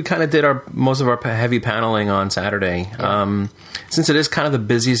I think we kind of did most of our heavy paneling on Saturday. Yeah. Since it is kind of the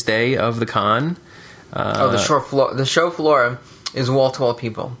busiest day of the con. The show floor is wall-to-wall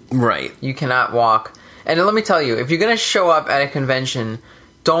people. Right. You cannot walk. And let me tell you, if you're going to show up at a convention,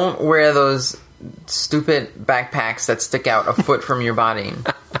 don't wear those stupid backpacks that stick out a foot from your body.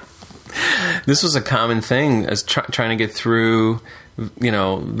 This was a common thing as trying to get through,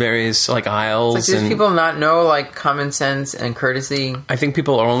 various like aisles. It's like, people not know like common sense and courtesy. I think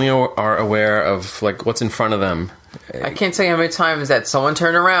people are aware of like what's in front of them. I can't tell you how many times that someone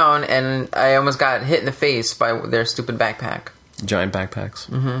turned around and I almost got hit in the face by their stupid backpack. Giant backpacks.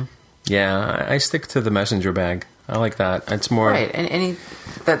 Mm-hmm. Yeah, I stick to the messenger bag. I like that. It's more right, and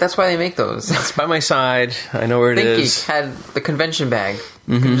that's why they make those. It's by my side. I know where it is. ThinkGeek had the convention bag.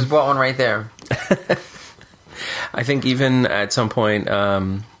 You could just bought one right there. I think even at some point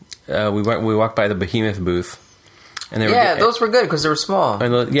we walked by the Behemoth booth, and those were good because they were small.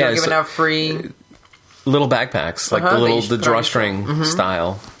 And they were giving out free little backpacks, like the drawstring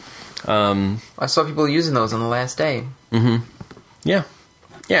style. I saw people using those on the last day. Mm-hmm. Yeah.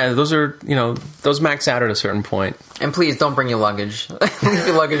 Those are those max out at a certain point. And please don't bring your luggage. Leave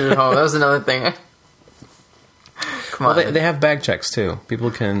your luggage at home. That was another thing. Come on. Well, they have bag checks too. People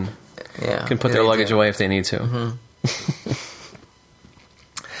can put their luggage away if they need to.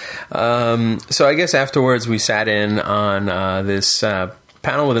 Mm-hmm. So I guess afterwards we sat in on this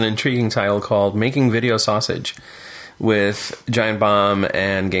panel with an intriguing title called "Making Video Sausage" with Giant Bomb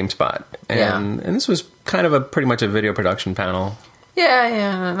and GameSpot, and this was kind of pretty much a video production panel.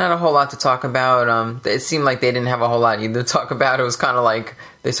 Yeah, not a whole lot to talk about. It seemed like they didn't have a whole lot either to talk about. It was kind of like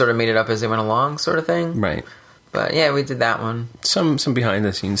they sort of made it up as they went along, sort of thing. Right. But yeah, we did that one. Some behind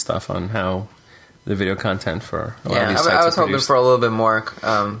the scenes stuff on how the video content for a lot of these sites I was hoping produced. for a little bit more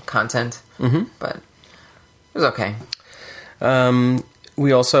content, but it was okay.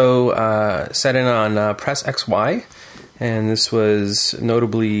 We also sat in on Press XY, And this was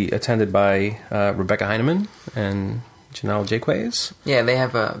notably attended by Rebecca Heineman and Janelle Jaques. Yeah, they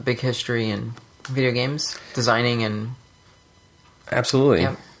have a big history in video games, designing and... Absolutely.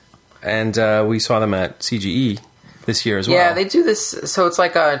 Yep. And we saw them at CGE this year as well. Yeah, they do this, so it's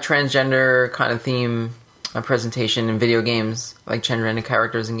like a transgender kind of theme presentation in video games, like transgender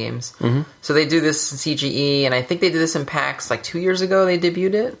characters in games. Mm-hmm. So they do this in CGE, and I think they did this in PAX like 2 years ago. They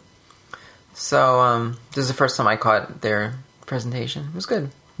debuted it. So this is the first time I caught their presentation. It was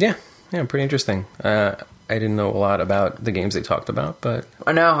good. Yeah, pretty interesting. I didn't know a lot about the games they talked about, but...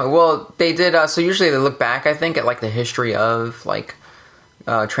 I know. Well, they did... so usually they look back, I think, at like the history of like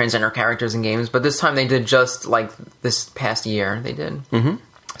transgender characters in games. But this time they did just like this past year. They did. Mm-hmm.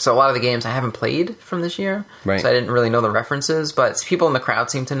 So a lot of the games I haven't played from this year. Right. So I didn't really know the references. But people in the crowd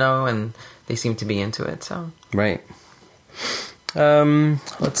seem to know, and they seem to be into it. So Right.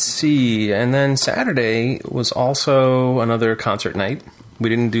 Let's see. And then Saturday was also another concert night. We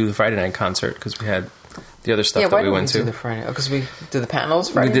didn't do the Friday night concert because we had the other stuff that we went to. Do the Friday? Because we did the panels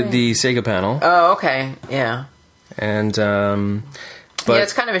Friday. We did the Sega panel. Oh, okay. Yeah. And but yeah,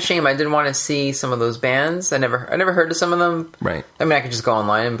 it's kind of a shame. I didn't want to see some of those bands. I never heard of some of them. Right. I mean, I could just go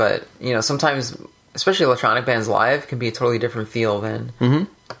online, but sometimes, especially electronic bands live, can be a totally different feel than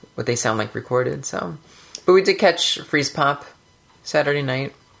what they sound like recorded. So, but we did catch Freeze Pop Saturday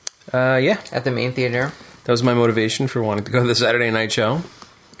night. At the main theater. That was my motivation for wanting to go to the Saturday night show.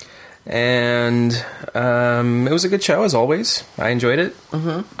 And it was a good show, as always. I enjoyed it.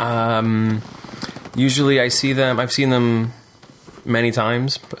 Mm-hmm. Usually I've seen them many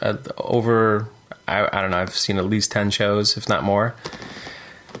times. I don't know, I've seen at least 10 shows, if not more.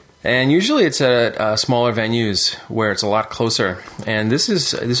 And usually it's at smaller venues where it's a lot closer. And this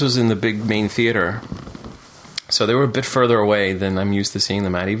was in the big main theater. So they were a bit further away than I'm used to seeing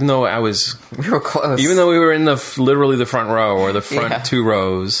them at. Even though we were close. Even though we were in literally the front row or the front two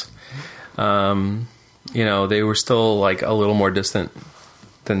rows, they were still like a little more distant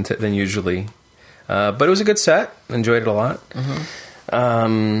than usually. But it was a good set. Enjoyed it a lot.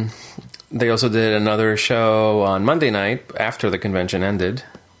 Mm-hmm. They also did another show on Monday night after the convention ended.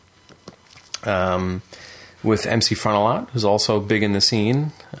 With MC Frontalot, who's also big in the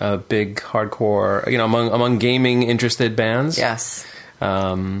scene, big hardcore, among gaming interested bands. Yes.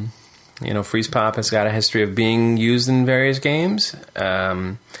 Freeze Pop has got a history of being used in various games.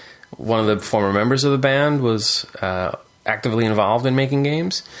 One of the former members of the band was actively involved in making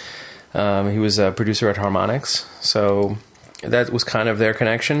games. He was a producer at Harmonix, so that was kind of their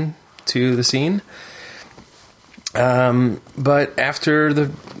connection to the scene. But after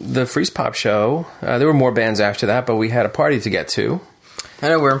the Freeze Pop show, there were more bands after that, but we had a party to get to. I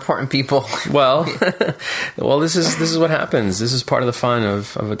know, we're important people. Well, this is what happens. This is part of the fun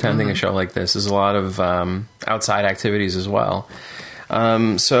of attending a show like this. There's a lot of outside activities as well.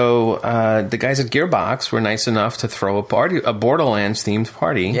 So the guys at Gearbox were nice enough to throw a Borderlands themed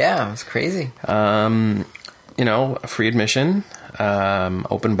party. Yeah, it was crazy. Free admission,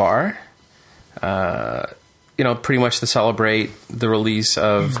 open bar. Pretty much to celebrate the release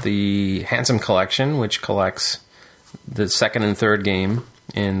of the Handsome Collection, which collects the second and third game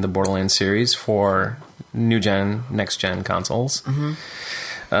in the Borderlands series for new-gen, next-gen consoles.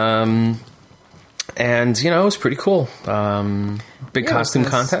 Mm-hmm. And, it was pretty cool. Big costume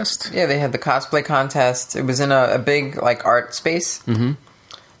contest. Yeah, they had the cosplay contest. It was in a big, art space. Mm-hmm.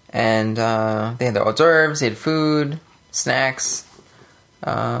 And they had the hors d'oeuvres, they had food, snacks,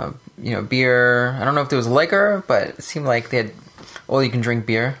 beer. I don't know if there was liquor, but it seemed like they had all-you-can-drink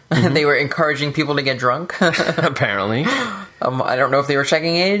beer. Mm-hmm. They were encouraging people to get drunk. Apparently. I don't know if they were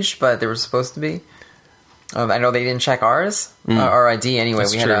checking age, but they were supposed to be. I know they didn't check ours, our ID anyway.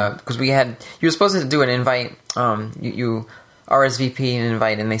 That's true. Because you were supposed to do an invite. You RSVP an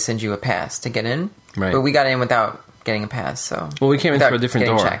invite, and they send you a pass to get in. Right. But we got in without getting a pass. So we came in through a different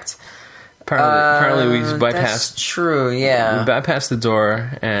door. Checked. Apparently, we bypassed. That's true. Yeah, we bypassed the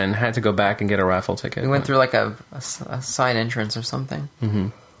door and had to go back and get a raffle ticket. We went through like a side entrance or something. Mm-hmm.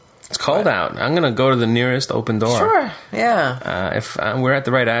 It's cold out. I'm gonna go to the nearest open door. Sure. Yeah. If we're at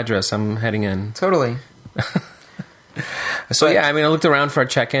the right address, I'm heading in. Totally. So I looked around for a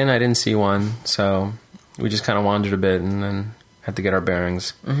check-in. I didn't see one, so we just kind of wandered a bit and then had to get our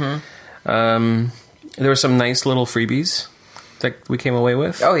bearings. Mm-hmm. There were some nice little freebies that we came away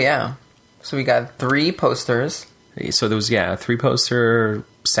with. Oh yeah. So we got 3 posters. So there was a 3-poster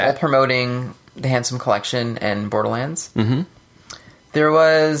set all promoting the Handsome Collection and Borderlands. Mm-hmm. There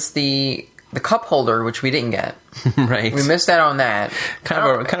was the the cup holder, which we didn't get. Right. We missed out on that.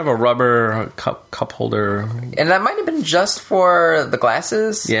 Kind of a rubber cup holder. And that might have been just for the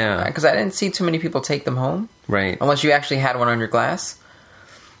glasses. Yeah. Because I didn't see too many people take them home. Right. Unless you actually had one on your glass.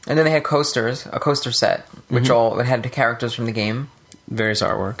 And then they had coasters, a coaster set, which all it had the characters from the game. Various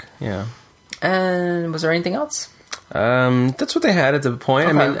artwork, yeah. And was there anything else? That's what they had at the point.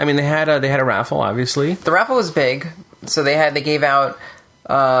 Okay. I mean, they had a raffle, obviously. The raffle was big, so they gave out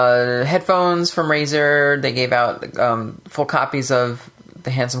headphones from Razer. They gave out full copies of the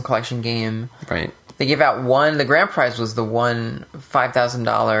Handsome Collection game. Right. They gave out one. The grand prize was the one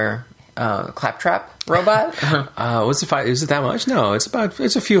 $5,000 claptrap robot. What's the Is it that much? No, it's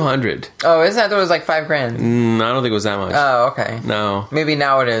a few hundred. Oh, is that? I thought it was like $5,000. I don't think it was that much. Oh, okay. No, maybe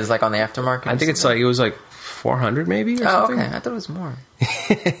now it is like on the aftermarket. I think it's like it was like 400 maybe. Or something. Okay. I thought it was more.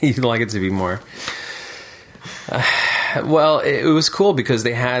 You'd like it to be more. Well, it was cool because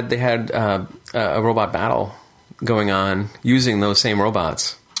they had a robot battle going on using those same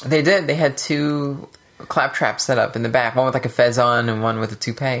robots. They did. They had two claptraps set up in the back, one with like a fez on and one with a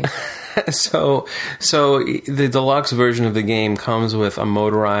toupee. So the deluxe version of the game comes with a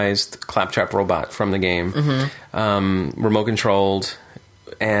motorized claptrap robot from the game, remote controlled,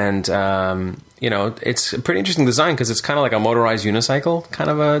 and it's a pretty interesting design because it's kind of like a motorized unicycle kind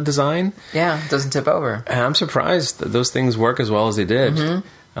of a design. Yeah, it doesn't tip over. And I'm surprised that those things work as well as they did.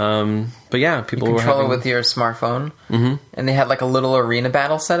 But yeah, people you were control it with your smartphone, and they had like a little arena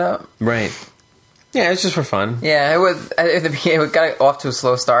battle set up. Right. Yeah, it's just for fun. Yeah, it was. At the beginning, it got off to a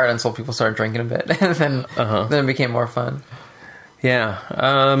slow start until people started drinking a bit, and then it became more fun. Yeah,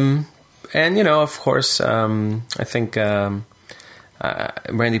 and of course, I think Randy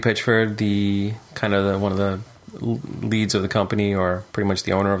Pitchford, one of the leads of the company, or pretty much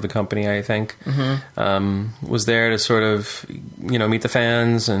the owner of the company, I think, was there to sort of meet the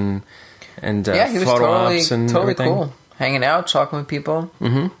fans and he was photo ops and totally everything. Cool, hanging out, talking with people.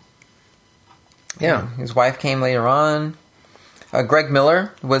 Yeah, his wife came later on. Greg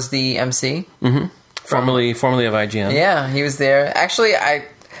Miller was the MC, formerly of IGN. Yeah, he was there. Actually, I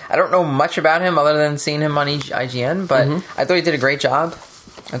don't know much about him other than seeing him on IGN, but I thought he did a great job.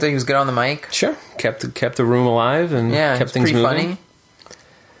 I thought he was good on the mic. Sure, kept the room alive and kept things moving. Funny.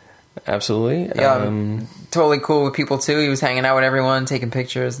 Absolutely. Yeah, totally cool with people too. He was hanging out with everyone, taking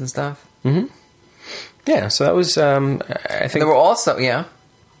pictures and stuff. Yeah, so that was. I think there were also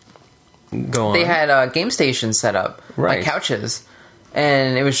Go on. They had game stations set up, like couches,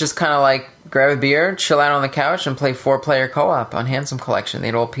 and it was just kind of like grab a beer, chill out on the couch, and play 4-player co-op on Handsome Collection. They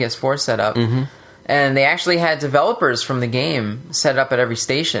had all PS4 set up, and they actually had developers from the game set up at every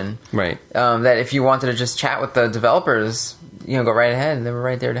station. Right. That if you wanted to just chat with the developers, go right ahead. They were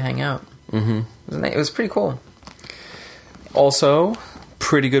right there to hang out. It was pretty cool. Also,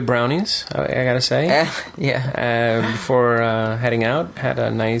 pretty good brownies, I gotta say. Yeah. Before heading out, had a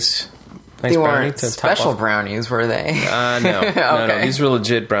nice they brownie weren't to special top off. Brownies, were they? No. Okay. No. These were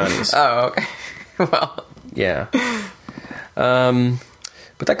legit brownies. Oh, okay. Well. Yeah.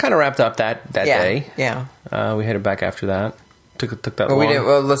 But that kind of wrapped up that day. Yeah. We headed back after that. Took that long.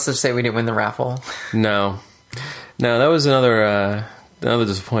 Well, let's just say we didn't win the raffle. No, that was another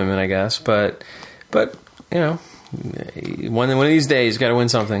disappointment, I guess. But one of these days, got to win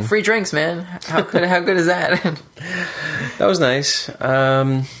something. Free drinks, man. How good is that? That was nice.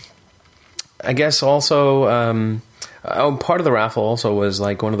 I guess also, part of the raffle also was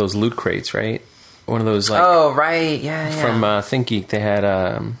like one of those loot crates, right? One of those like. Oh right, yeah. From ThinkGeek, they had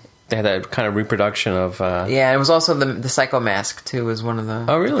that kind of reproduction of. Yeah, it was also the Psycho Mask too. Was one of the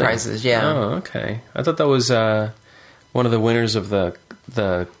really? prizes. Yeah. Oh, okay. I thought that was one of the winners of the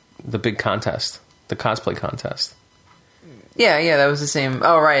big contest, the cosplay contest. Yeah, that was the same.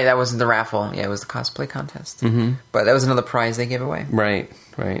 Oh, right, that wasn't the raffle. Yeah, it was the cosplay contest. But that was another prize they gave away. Right.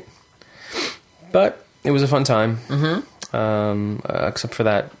 But it was a fun time. Except for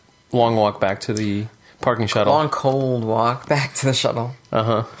that long walk back to the parking shuttle. Long, cold walk back to the shuttle.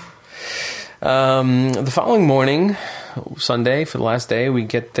 The following morning, Sunday, for the last day, we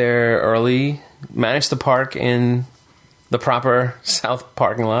get there early, managed to park in the proper south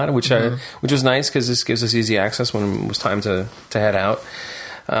parking lot, which was nice because this gives us easy access when it was time to head out.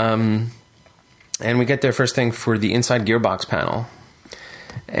 And we get there first thing for the Inside Gearbox panel.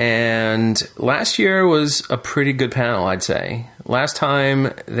 And last year was a pretty good panel, I'd say. Last time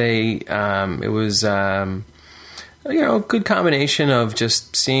it was a good combination of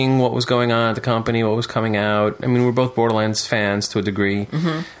just seeing what was going on at the company, what was coming out. I mean, we're both Borderlands fans to a degree.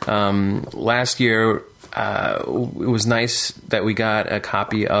 Last year, it was nice that we got a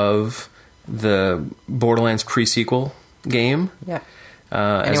copy of the Borderlands pre-sequel game. Yeah.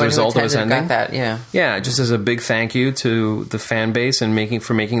 as a result of its ending. Got that, yeah. Yeah, just as a big thank you to the fan base and making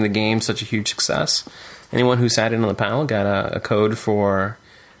the game such a huge success. Anyone who sat in on the panel got a code for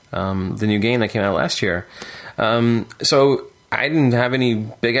the new game that came out last year. So I didn't have any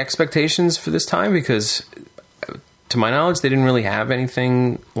big expectations for this time because, to my knowledge, they didn't really have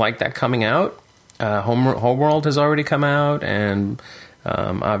anything like that coming out. Homeworld has already come out, and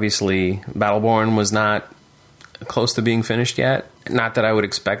obviously Battleborn was not close to being finished yet. Not that I would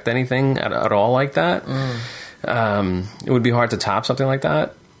expect anything at all like that. It would be hard to top something like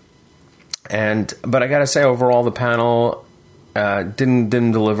that. But I gotta say, overall, the panel didn't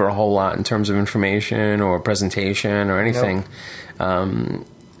deliver a whole lot in terms of information or presentation or anything. Nope.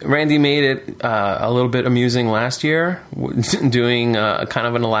 Randy made it a little bit amusing last year, doing kind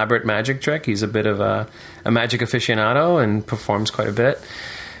of an elaborate magic trick. He's a bit of a magic aficionado and performs quite a bit.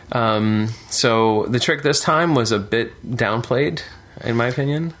 So the trick this time was a bit downplayed, in my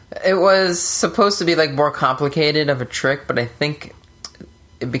opinion. It was supposed to be like more complicated of a trick, but I think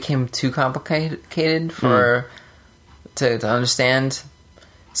it became too complicated for to understand.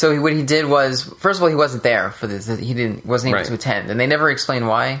 So what he did was, first of all, he wasn't there for this. He wasn't able to attend, and they never explained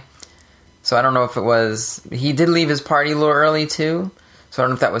why. So I don't know if it was, he did leave his party a little early too. So I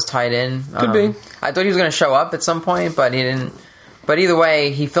don't know if that was tied in. Could be. I thought he was going to show up at some point, but he didn't. But either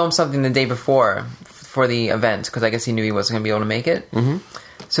way, he filmed something the day before for the event because I guess he knew he wasn't going to be able to make it. Mm-hmm.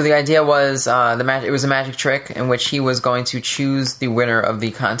 So the idea was it was a magic trick in which he was going to choose the winner of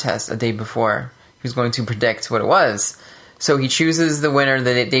the contest a day before. He was going to predict what it was. So he chooses the winner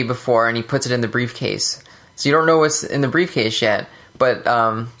the day before and he puts it in the briefcase. So you don't know what's in the briefcase yet, but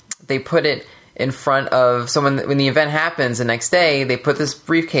they put it in front of someone. When the event happens the next day, they put this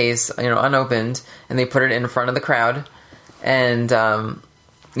briefcase, unopened, and they put it in front of the crowd. And and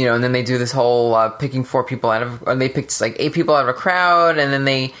then they do this whole picking 4 people out of, and they picked like 8 people out of a crowd, and then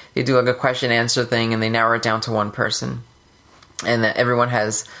they do like a question answer thing, and they narrow it down to one person, and that everyone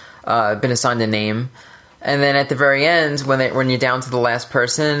has been assigned a name. And then at the very end, when you're down to the last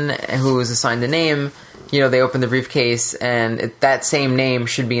person who was assigned a name, they open the briefcase, and that same name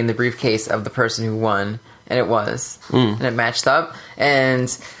should be in the briefcase of the person who won, and it was, and it matched up,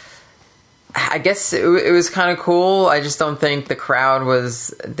 and I guess it was kind of cool. I just don't think the crowd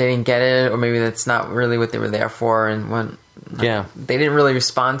they didn't get it, or maybe that's not really what they were there for, and they didn't really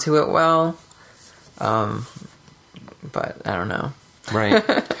respond to it well. But I don't know. Right.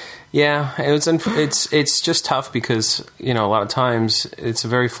 Yeah, it's just tough because, a lot of times it's a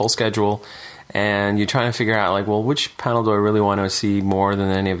very full schedule and you're trying to figure out like, well, which panel do I really want to see more than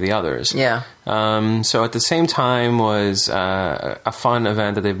any of the others? Yeah. So at the same time was a fun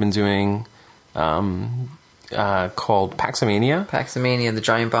event that they've been doing called Paxomania. Paxomania, the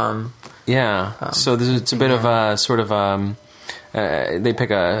giant bomb. Yeah. So it's a bit of a sort of they pick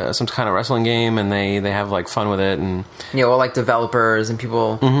some kind of wrestling game and they have like fun with it, and like developers and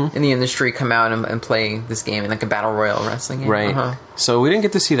people in the industry come out and play this game in like a battle royal wrestling game. Right. Uh-huh. So we didn't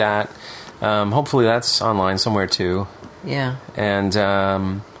get to see that. Hopefully that's online somewhere too. Yeah. And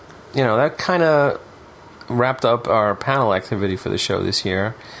that kind of wrapped up our panel activity for the show this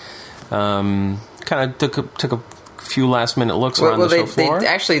year. Kind of took a few last minute looks around the show floor. They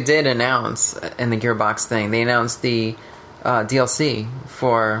actually did announce in the Gearbox thing. They announced the DLC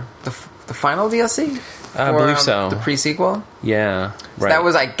for the final DLC. I believe so. The pre-sequel. Yeah, right. So that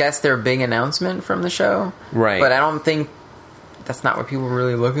was, I guess, their big announcement from the show. Right. But I don't think that's not what people were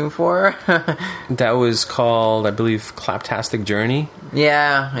really looking for. That was called, I believe, Claptastic Journey.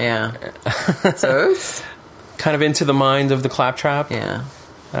 Yeah. So it's kind of into the mind of the Claptrap. Yeah.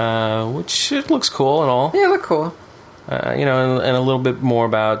 Which it looks cool and all. Yeah, it looked cool. And a little bit more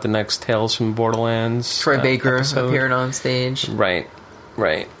about the next Tales from Borderlands. Troy Baker episode. Appearing on stage. Right.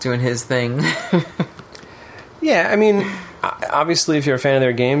 Doing his thing. Yeah, I mean, obviously, if you're a fan of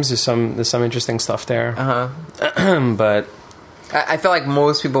their games, there's some interesting stuff there. Uh-huh. But I feel like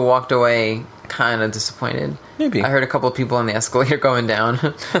most people walked away kind of disappointed. Maybe. I heard a couple of people on the escalator going down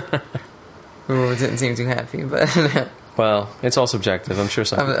who didn't seem too happy, but... Well, it's all subjective. I'm sure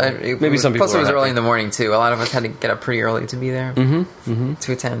maybe some people. Plus, it was early in the morning too. A lot of us had to get up pretty early to be there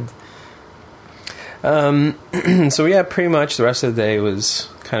to attend. So yeah, pretty much the rest of the day was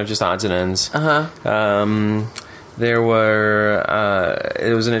kind of just odds and ends. There were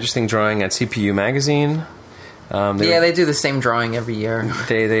it was an interesting drawing at CPU Magazine. They do the same drawing every year.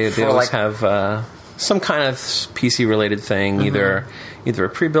 They always have some kind of PC related thing, either a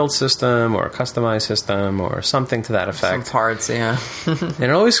pre-built system or a customized system or something to that effect. Some parts, yeah. And it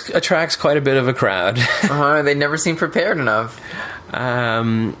always attracts quite a bit of a crowd. They never seem prepared enough. A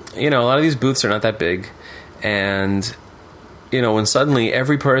lot of these booths are not that big, and when suddenly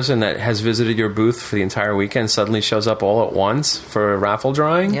every person that has visited your booth for the entire weekend suddenly shows up all at once for a raffle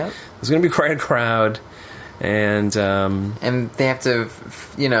drawing. Yep. There's going to be quite a crowd. And they have to,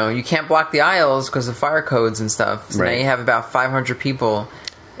 you can't block the aisles because of fire codes and stuff. So now you have about 500 people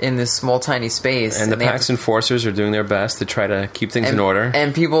in this small, tiny space. And the PAX enforcers are doing their best to try to keep things in order.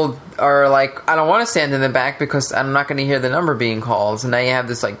 And people are like, I don't want to stand in the back because I'm not going to hear the number being called. So now you have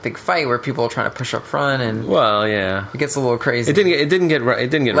this big fight where people are trying to push up front, and well, yeah, it gets a little crazy. It didn't get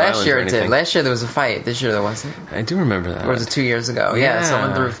last year. It did. Last year there was a fight. This year there wasn't. I do remember that. Or was it 2 years ago? Yeah,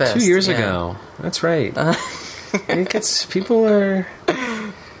 someone threw a fist. 2 years ago. That's right. It gets people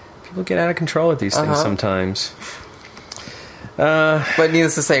get out of control at these things sometimes. But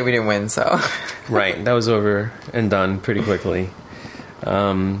needless to say, we didn't win, so... Right, that was over and done pretty quickly.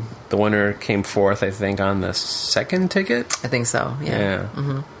 The winner came forth, I think, on the second ticket? I think so, yeah.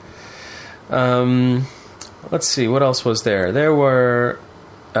 Mm-hmm. Let's see, what else was there? There were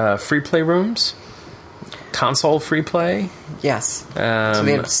free play rooms, console free play. Yes.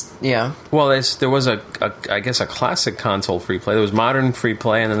 Yeah. Well, there was I guess a classic console free play. There was modern free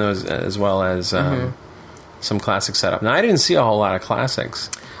play, and then there was as well as... some classic setup. Now, I didn't see a whole lot of classics.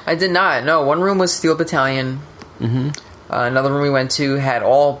 I did not. No, one room was Steel Battalion. Mm-hmm. Another room we went to had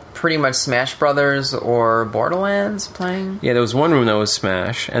all pretty much Smash Brothers or Borderlands playing. Yeah, there was one room that was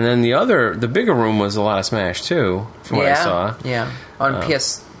Smash, and then the bigger room was a lot of Smash too, from what I saw. Yeah, on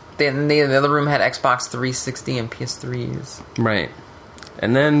PS. The other room had Xbox 360 and PS3s. Right,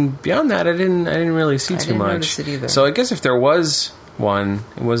 and then beyond that, I didn't really see too much. Notice it either. So I guess if there was one,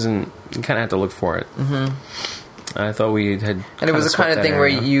 it wasn't. You kind of had to look for it. Mm-hmm. I thought we had... And it was the kind of thing where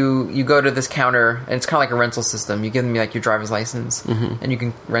you go to this counter, and it's kind of like a rental system. You give them your driver's license, and you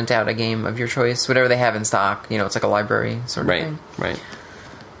can rent out a game of your choice, whatever they have in stock. It's like a library sort of thing. Right.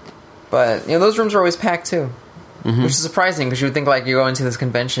 But, those rooms are always packed, too. Mm-hmm. Which is surprising, because you would think, you go into this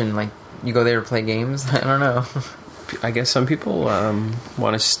convention, you go there to play games. I don't know. I guess some people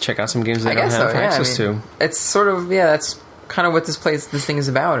want to check out some games they don't have access to. It's sort of, that's kind of what this thing is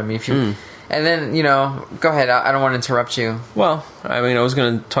about. I mean, if you... And then, go ahead. I don't want to interrupt you. Well, I was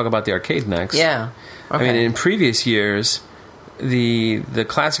going to talk about the arcade next. Yeah. Okay. I mean, in previous years, the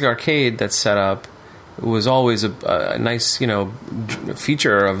classic arcade that's set up was always a nice,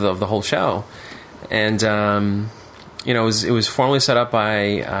 feature of the whole show. And, it was formally set up by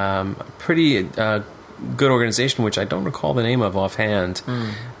a pretty good organization, which I don't recall the name of offhand.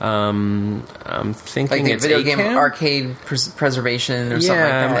 I'm thinking the it's video ACAM? game arcade preservation or something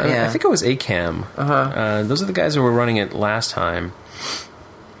like that. Yeah, I think it was ACAM. Those are the guys who were running it last time,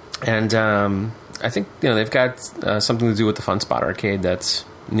 and I think they've got something to do with the Fun Spot arcade that's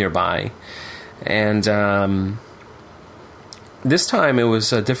nearby, and this time it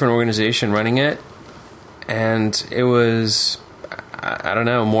was a different organization running it, and it was. I don't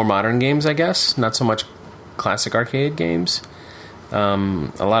know, more modern games, I guess. Not so much classic arcade games. A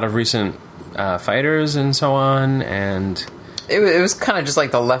lot of recent fighters and so on, and... It was kind of just like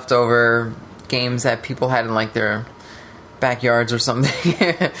the leftover games that people had in, their backyards or something.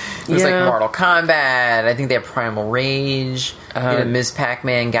 It was like Mortal Kombat. I think they had Primal Rage. Ms.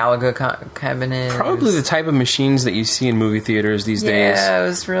 Pac-Man, Galaga cabinets. Probably the type of machines that you see in movie theaters these days. Yeah, it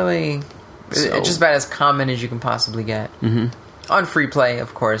was really... It's just about as common as you can possibly get. Mm-hmm. On free play,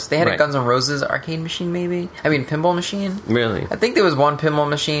 of course. They had a Guns N' Roses arcade machine, maybe? Pinball machine? Really? I think there was one pinball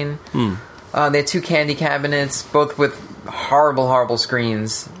machine. They had two candy cabinets, both with horrible, horrible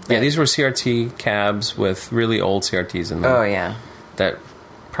screens. Yeah, these were CRT cabs with really old CRTs in them. Oh, yeah. That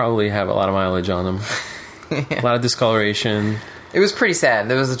probably have a lot of mileage on them. A lot of discoloration. It was pretty sad.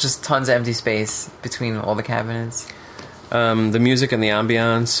 There was just tons of empty space between all the cabinets. The music and the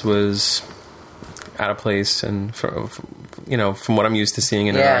ambiance was out of place, and from what I'm used to seeing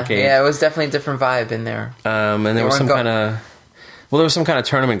in an arcade. Yeah, it was definitely a different vibe in there. And there was there was some kind of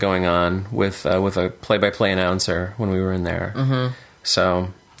tournament going on with a play-by-play announcer when we were in there. Mm-hmm. So,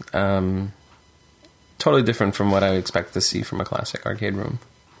 totally different from what I would expect to see from a classic arcade room.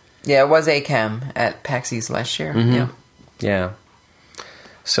 Yeah, it was ACAM at PAX East last year. Mm-hmm. Yeah.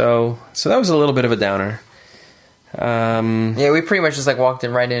 So that was a little bit of a downer. We pretty much just walked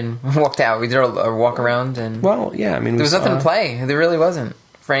out. We did a walk around, and there was nothing to play. There really wasn't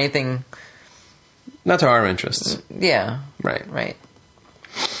for anything. Not to our interests. Yeah. Right.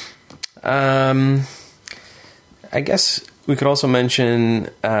 I guess we could also mention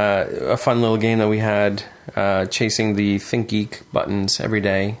a fun little game that we had, chasing the ThinkGeek buttons every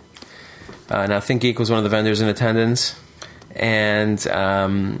day. Now, ThinkGeek was one of the vendors in attendance. And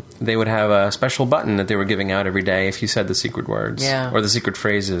they would have a special button that they were giving out every day if you said the secret words or the secret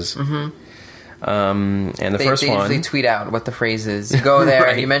phrases. Mm-hmm. And the They first one, usually tweet out what the phrase is. You go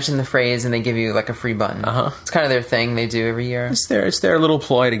there, you mention the phrase, and they give you like a free button. It's kind of their thing they do every year. it's their little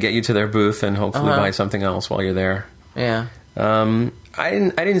ploy to get you to their booth and hopefully buy something else while you're there. Yeah. I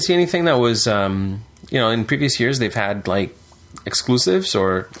didn't see anything that was in previous years they've had like exclusives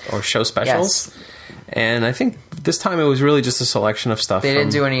or show specials. Yes. And I think this time it was really just a selection of stuff. They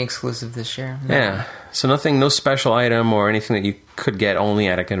didn't do any exclusive this year. No. Yeah. So no special item or anything that you could get only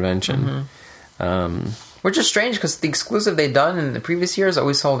at a convention. Which is strange because the exclusive they'd done in the previous years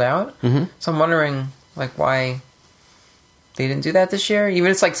always sold out. So I'm wondering like why they didn't do that this year.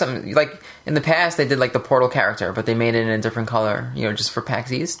 Even it's like something like in the past they did like the Portal character, but they made it in a different color, just for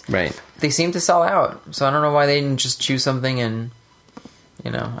PAX East. Right. They seem to sell out. So I don't know why they didn't just choose something and I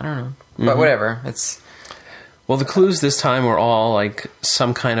don't know. But whatever. Well, the clues this time were all like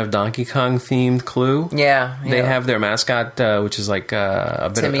some kind of Donkey Kong themed clue. Yeah. They have their mascot, which is like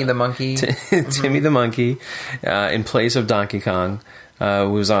a bit Timmy of the monkey. Timmy the monkey, in place of Donkey Kong. It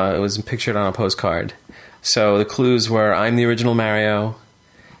was pictured on a postcard. So the clues were: I'm the original Mario,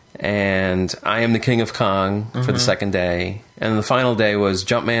 and I am the King of Kong for the second day, and the final day was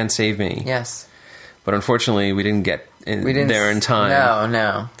Jumpman Save Me. Yes. But unfortunately, we didn't get there in time.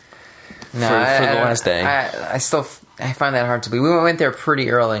 No. For the last day. I find that hard to believe. We went there pretty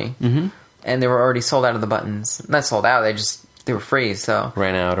early, and they were already sold out of the buttons. Not sold out; they were free. So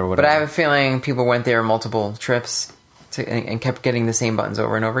ran out or whatever. But I have a feeling people went there multiple trips and kept getting the same buttons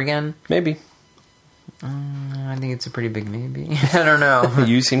over and over again. Maybe. I think it's a pretty big maybe. I don't know.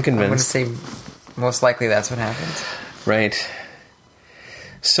 You seem convinced. I'm going to say most likely that's what happened. Right.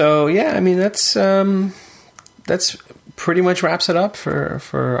 So yeah, I mean that's pretty much wraps it up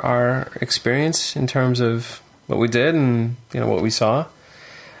for our experience in terms of what we did and what we saw.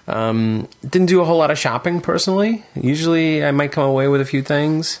 Didn't do a whole lot of shopping personally. Usually I might come away with a few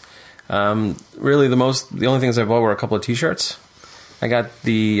things. Really the only things I bought were a couple of t-shirts. I got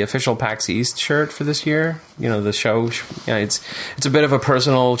the official PAX East shirt for this year. The show. It's a bit of a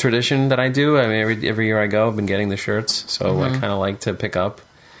personal tradition that I do. I mean, every year I go, I've been getting the shirts, so I kind of like to pick up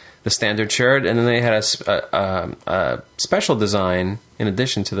the standard shirt. And then they had a special design in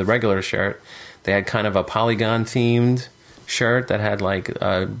addition to the regular shirt. They had kind of a Polygon themed shirt that had like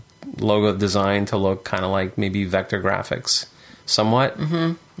a logo design to look kind of like maybe vector graphics, somewhat.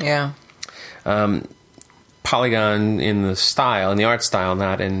 Yeah. Polygon in the art style,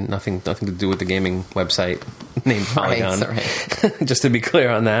 nothing to do with the gaming website named Polygon. Right. Just to be clear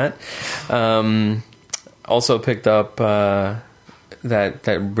on that. Also picked up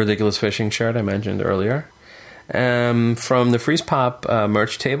that ridiculous fishing shirt I mentioned earlier. From the Freeze Pop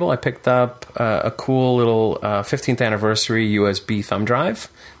merch table, I picked up a cool little 15th anniversary USB thumb drive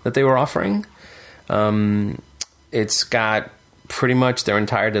that they were offering. It's got pretty much their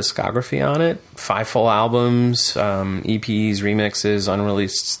entire discography on it. 5 full albums, EPs, remixes,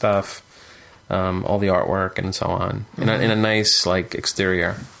 unreleased stuff, all the artwork and so on. In a nice like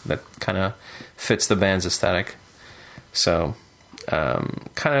exterior that kind of fits the band's aesthetic. So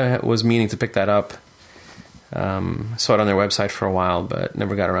kind of was meaning to pick that up. Saw it on their website for a while, but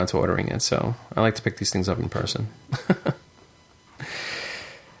never got around to ordering it. So I like to pick these things up in person.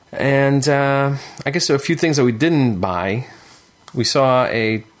 And I guess there are a few things that we didn't buy. We saw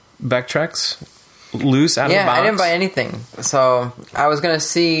a Vectrex loose out of the box. Yeah, I didn't buy anything. So I was going to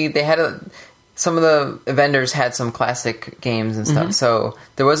see, they had some of the vendors had some classic games and stuff. So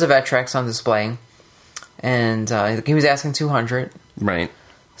there was a Vectrex on display, and he was asking $200. Right.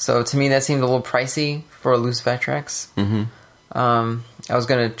 So to me, that seemed a little pricey for a loose Vectrex. I was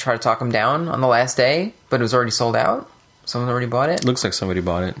going to try to talk him down on the last day, but it was already sold out. Someone already bought it. Looks like somebody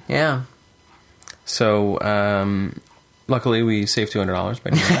bought it. Yeah. So luckily we saved $200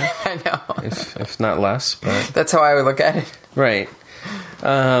 by doing that. I know. If not less. But that's how I would look at it. Right.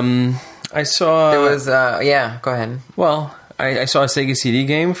 I saw... There was... yeah, go ahead. Well, I saw a Sega CD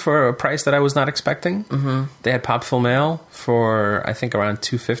game for a price that I was not expecting. They had Pop Full Mail for, I think, around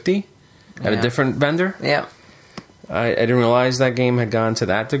 $250 at a different vendor. Yeah. I didn't realize that game had gone to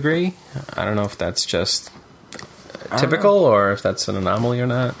that degree. I don't know if that's just typical or if that's an anomaly or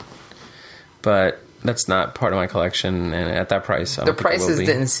not. But that's not part of my collection, and at that price, I don't the prices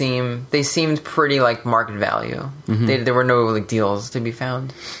didn't seem... They seemed pretty like market value. There were no like deals to be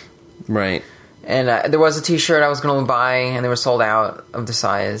found. Right. And there was a t-shirt I was going to buy, and they were sold out of the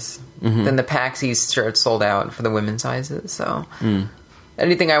size. Then the PAX East shirt sold out for the women's sizes. So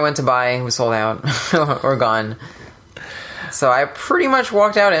anything I went to buy was sold out or gone. So I pretty much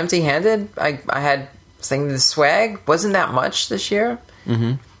walked out empty-handed. I had saying the swag wasn't that much this year.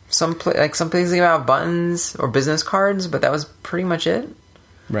 Some places give out buttons or business cards, but that was pretty much it.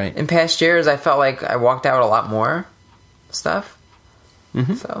 Right. In past years, I felt like I walked out a lot more stuff.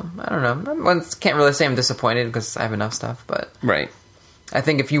 Mm-hmm. So, I don't know. I can't really say I'm disappointed because I have enough stuff, but... Right. I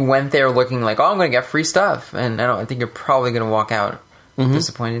think if you went there looking like, oh, I'm going to get free stuff, and I think you're probably going to walk out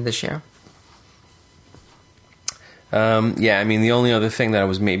disappointed this year. Yeah, I mean, the only other thing that I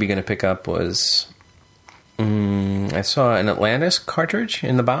was maybe going to pick up was... I saw an Atlantis cartridge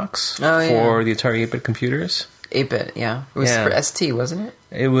in the box for the Atari 8-bit computers. 8-bit, yeah. It was for ST, wasn't it?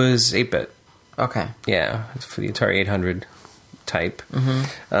 It was 8-bit. Okay. Yeah, it's for the Atari 800 type.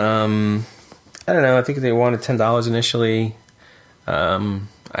 Mm-hmm. I don't know. I think they wanted $10 initially. I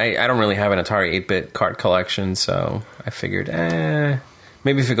don't really have an Atari 8-bit cart collection, so I figured,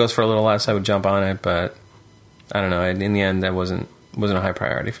 maybe if it goes for a little less, I would jump on it. But I don't know. In the end, that wasn't a high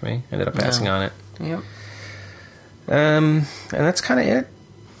priority for me. Ended up passing on it. Yep. And that's kind of it.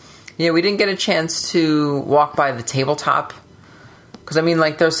 Yeah, we didn't get a chance to walk by the tabletop. Because, I mean,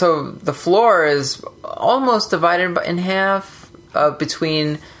 like, the floor is almost divided in half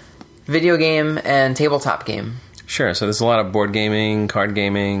between video game and tabletop game. Sure, so there's a lot of board gaming, card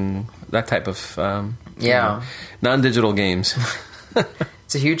gaming, that type of non-digital games.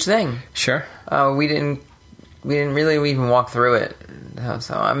 It's a huge thing. Sure. We didn't really even walk through it.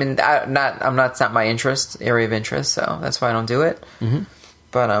 So, I mean, it's not my area of interest, so that's why I don't do it. Mm-hmm.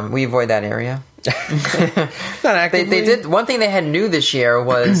 But we avoid that area. Not actively. They did one thing they had new this year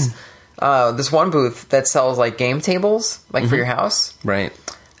was this one booth that sells like game tables, like for your house. Right.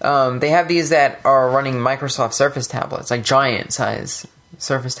 They have these that are running Microsoft Surface tablets, like giant size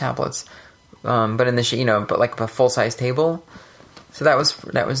Surface tablets, but in the but like a full size table. So that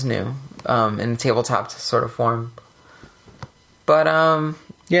was new in tabletop sort of form. But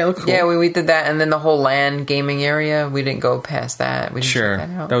yeah, it looked cool. Yeah, we did that, and then the whole LAN gaming area, we didn't go past that. We didn't check that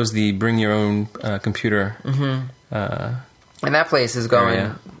out. That was the bring your own computer. Mm-hmm. And that place is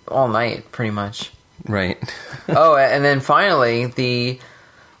going all night, pretty much. Right. Oh, and then finally, the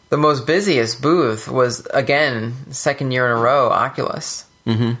most busiest booth was, again, second year in a row, Oculus.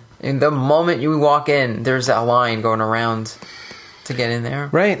 Mm-hmm. And the moment you walk in, there's a line going around to get in there.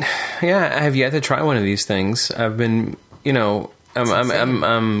 Right. Yeah, I have yet to try one of these things. I've been,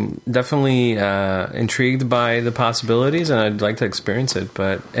 I'm definitely intrigued by the possibilities, and I'd like to experience it.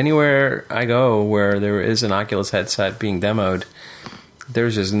 But anywhere I go where there is an Oculus headset being demoed,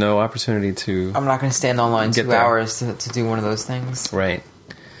 there's just no opportunity to. I'm not going to stand online 2 hours to do one of those things. Right.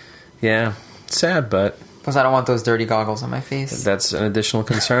 Yeah. Sad, but because I don't want those dirty goggles on my face. That's an additional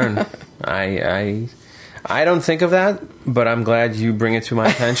concern. I don't think of that, but I'm glad you bring it to my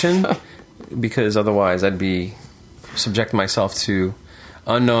attention because otherwise I'd be subject myself to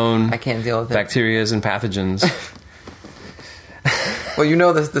unknown I can't deal with bacterias and pathogens. Well, you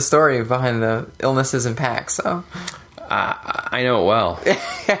know the story behind the illnesses in PAX, so I know it well.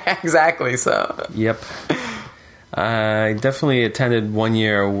 Exactly. So yep. I definitely attended one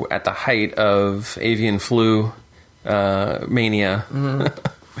year at the height of avian flu mania. Mm-hmm.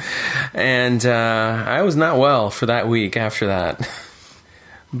 And I was not well for that week after that.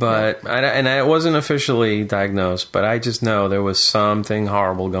 But I wasn't officially diagnosed, but I just know there was something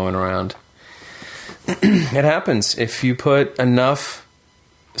horrible going around. It happens. If you put enough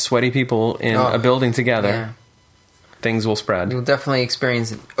sweaty people in a building together, things will spread. You'll definitely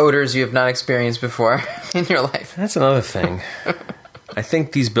experience odors you have not experienced before in your life. That's another thing. I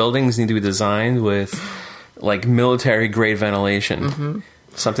think these buildings need to be designed with like military-grade ventilation. Mm-hmm.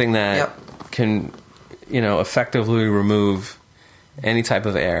 Something that can, effectively remove any type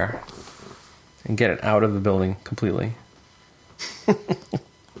of air and get it out of the building completely.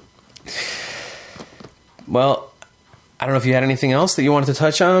 Well, I don't know if you had anything else that you wanted to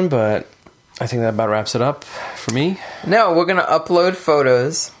touch on, but I think that about wraps it up for me. No, we're going to upload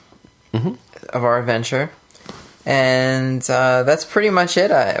photos of our adventure. And that's pretty much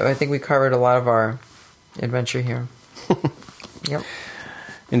it. I think we covered a lot of our adventure here. Yep.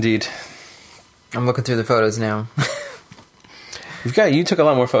 Indeed. I'm looking through the photos now. You took a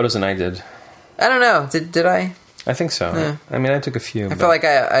lot more photos than I did. I don't know. Did I? I think so. Yeah. I mean, I took a few. I feel like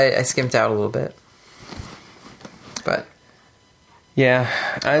I skimped out a little bit. But yeah.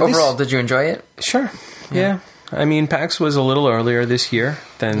 Overall, did you enjoy it? Sure. Yeah. I mean, PAX was a little earlier this year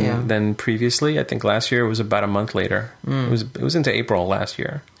than previously. I think last year was about a month later. It was into April last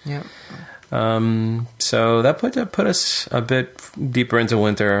year. Yeah. So that put us a bit deeper into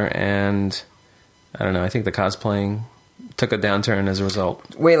winter, and I don't know. I think the cosplaying took a downturn as a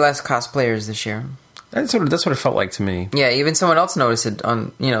result. Way less cosplayers this year. That's what it felt like to me. Yeah, even someone else noticed it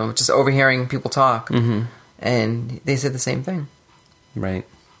on just overhearing people talk, and they said the same thing. Right.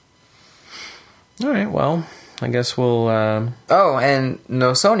 All right. Well, I guess we'll... Oh, and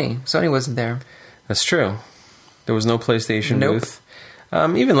no Sony. Sony wasn't there. That's true. There was no PlayStation Nope. booth.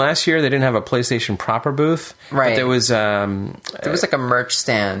 Even last year, they didn't have a PlayStation proper booth. Right. But there was... There was like a merch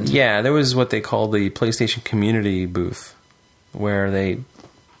stand. Yeah, there was what they call the PlayStation Community booth, where they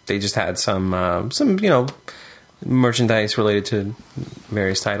just had some merchandise related to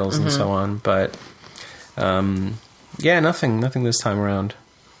various titles and so on. But nothing this time around.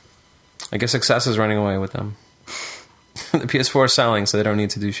 I guess Success is running away with them. The PS4 is selling, so they don't need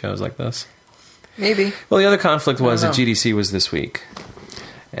to do shows like this. Maybe. Well, the other conflict was that know. GDC was this week.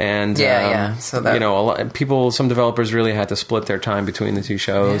 And So that, some developers really had to split their time between the two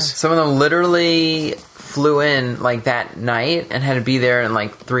shows. some of them literally flew in like that night and had to be there in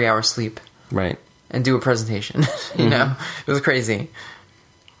like 3 hours sleep Right. and do a presentation. You know, it was crazy.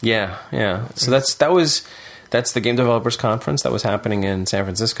 Yeah. So that's the Game Developers Conference that was happening in San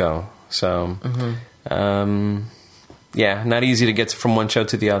Francisco. So, not easy to get from one show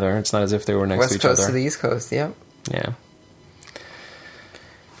to the other. It's not as if they were next to West each Coast other. to the East Coast, yep. Yeah.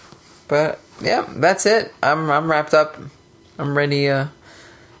 But yeah, that's it. I'm wrapped up. I'm ready to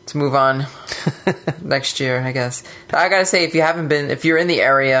move on next year, I guess. I gotta say, if you're in the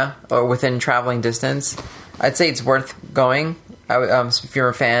area or within traveling distance, I'd say it's worth going. If you're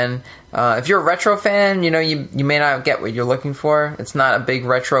a fan, if you're a retro fan, you may not get what you're looking for. It's not a big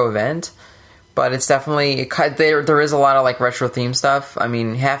retro event, but it's definitely there is a lot of like retro theme stuff. I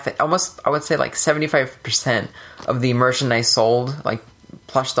mean, I would say like 75% of the merchandise sold, like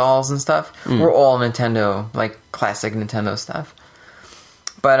plush dolls and stuff, were all Nintendo, like classic Nintendo stuff.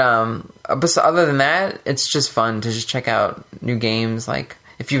 But other than that, it's just fun to just check out new games. Like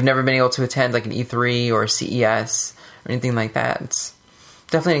if you've never been able to attend like an E3 or CES or anything like that, it's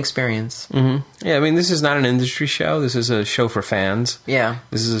definitely an experience. Mm-hmm. Yeah, I mean, this is not an industry show. This is a show for fans. Yeah.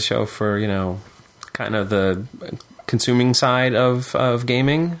 This is a show for, kind of the consuming side of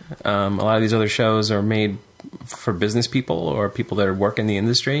gaming. A lot of these other shows are made for business people or people that work in the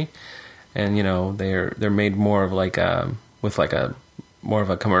industry. And, they're made more of more of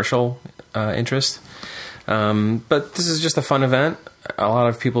a commercial interest. But this is just a fun event. A lot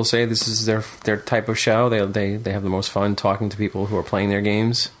of people say this is their type of show. They have the most fun talking to people who are playing their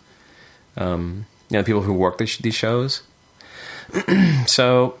games. People who work these shows.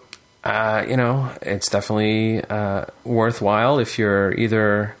 So, it's definitely worthwhile if you're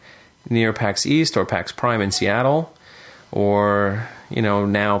either near PAX East or PAX Prime in Seattle, or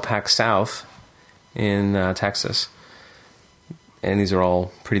now PAX South in Texas. And these are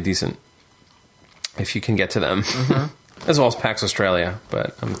all pretty decent if you can get to them. As well as PAX Australia,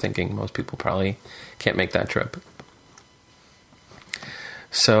 but I'm thinking most people probably can't make that trip.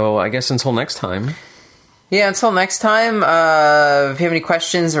 So I guess until next time. Yeah, until next time, if you have any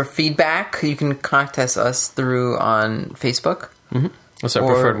questions or feedback, you can contact us through on Facebook. What's our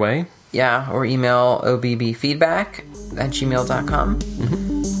preferred way? Yeah, or email obbfeedback@gmail.com.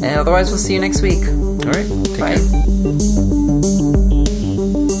 And otherwise, we'll see you next week. All right. Take Bye. care.